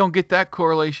you don't get that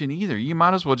correlation either. You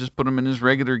might as well just put him in his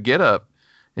regular get up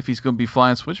if he's going to be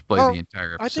flying Switchblade the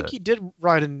entire episode. I think he did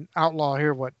ride an outlaw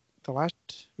here. The last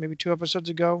maybe 2 episodes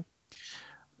ago.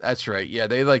 That's right. Yeah,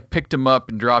 they picked him up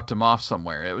and dropped him off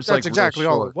somewhere. It was that's exactly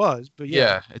all it was. But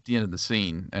yeah, at the end of the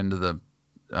scene, end of the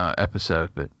episode.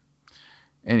 But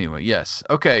anyway, yes.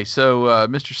 Okay, so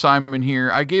Mr. Simon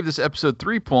here. I gave this episode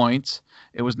 3 points.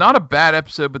 It was not a bad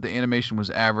episode, but the animation was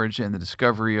average, and the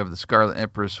discovery of the Scarlet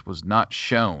Empress was not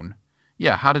shown.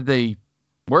 Yeah,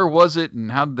 where was it,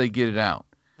 and how did they get it out?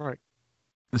 Right.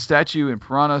 The statue in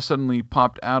Piranha suddenly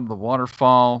popped out of the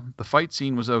waterfall. The fight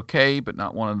scene was okay, but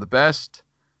not one of the best.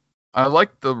 I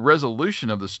liked the resolution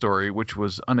of the story, which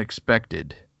was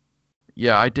unexpected.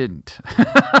 Yeah, I didn't.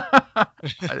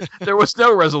 There was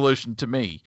no resolution to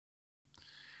me.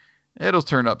 It'll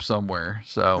turn up somewhere.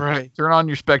 So Turn on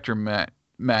your Spectrum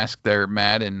mask there,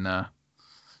 Matt, and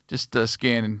just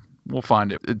scan, and we'll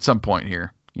find it at some point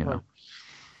here. Right.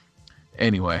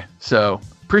 Anyway, so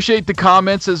appreciate the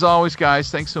comments as always, guys.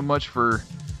 Thanks so much for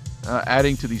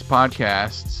adding to these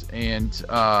podcasts. And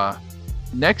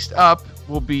next up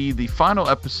will be the final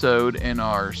episode in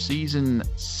our season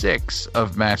 6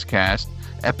 of MASKast,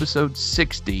 episode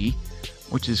 60,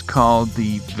 which is called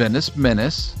the Venice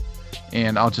Menace.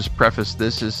 And I'll just preface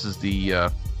this is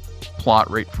the plot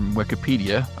right from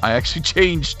Wikipedia. I actually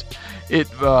changed it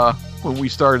when we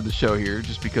started the show here,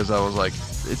 just because I was like,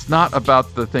 it's not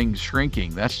about the thing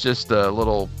shrinking. That's just a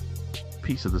little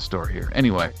piece of the story here.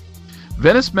 Anyway,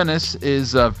 Venice Menace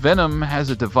is Venom has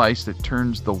a device that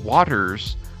turns the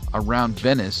waters around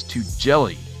Venice to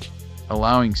jelly,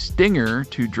 allowing Stinger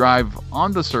to drive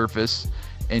on the surface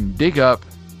and dig up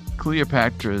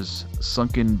Cleopatra's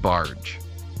sunken barge.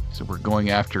 So we're going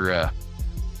after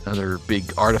another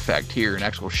big artifact here, an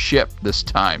actual ship this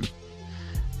time.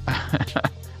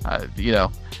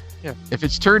 If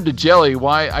it's turned to jelly,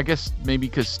 why? I guess maybe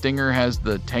because Stinger has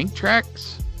the tank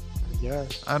tracks?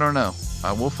 Yes. I don't know.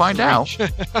 We'll find out.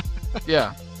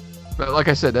 Yeah. But like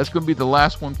I said, that's going to be the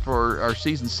last one for our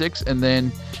season 6. And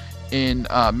then in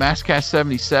MASKast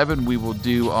 77, we will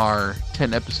do our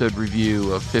 10-episode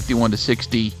review of 51 to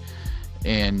 60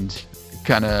 and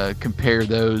kind of compare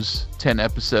those 10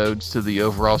 episodes to the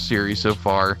overall series so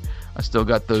far. I still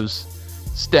got those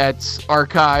stats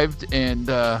archived, and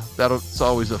it's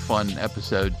always a fun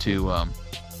episode to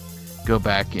go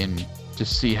back and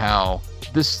just see how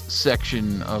this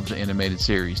section of the animated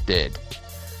series did.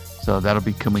 So that'll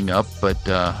be coming up, but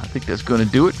I think that's going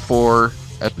to do it for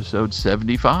episode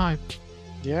 75.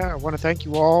 Yeah, I want to thank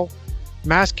you all,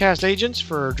 MASKast agents,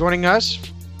 for joining us.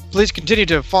 Please continue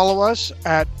to follow us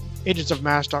at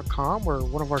agentsofmask.com or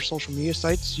one of our social media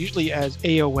sites, usually as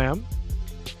AOM.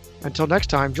 Until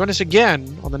next time, join us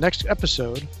again on the next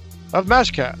episode of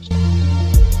MASKast.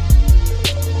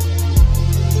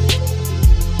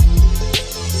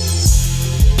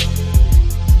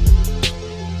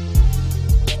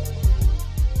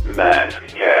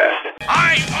 MASKast.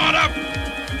 I oughta...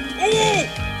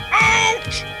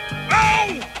 Ouch!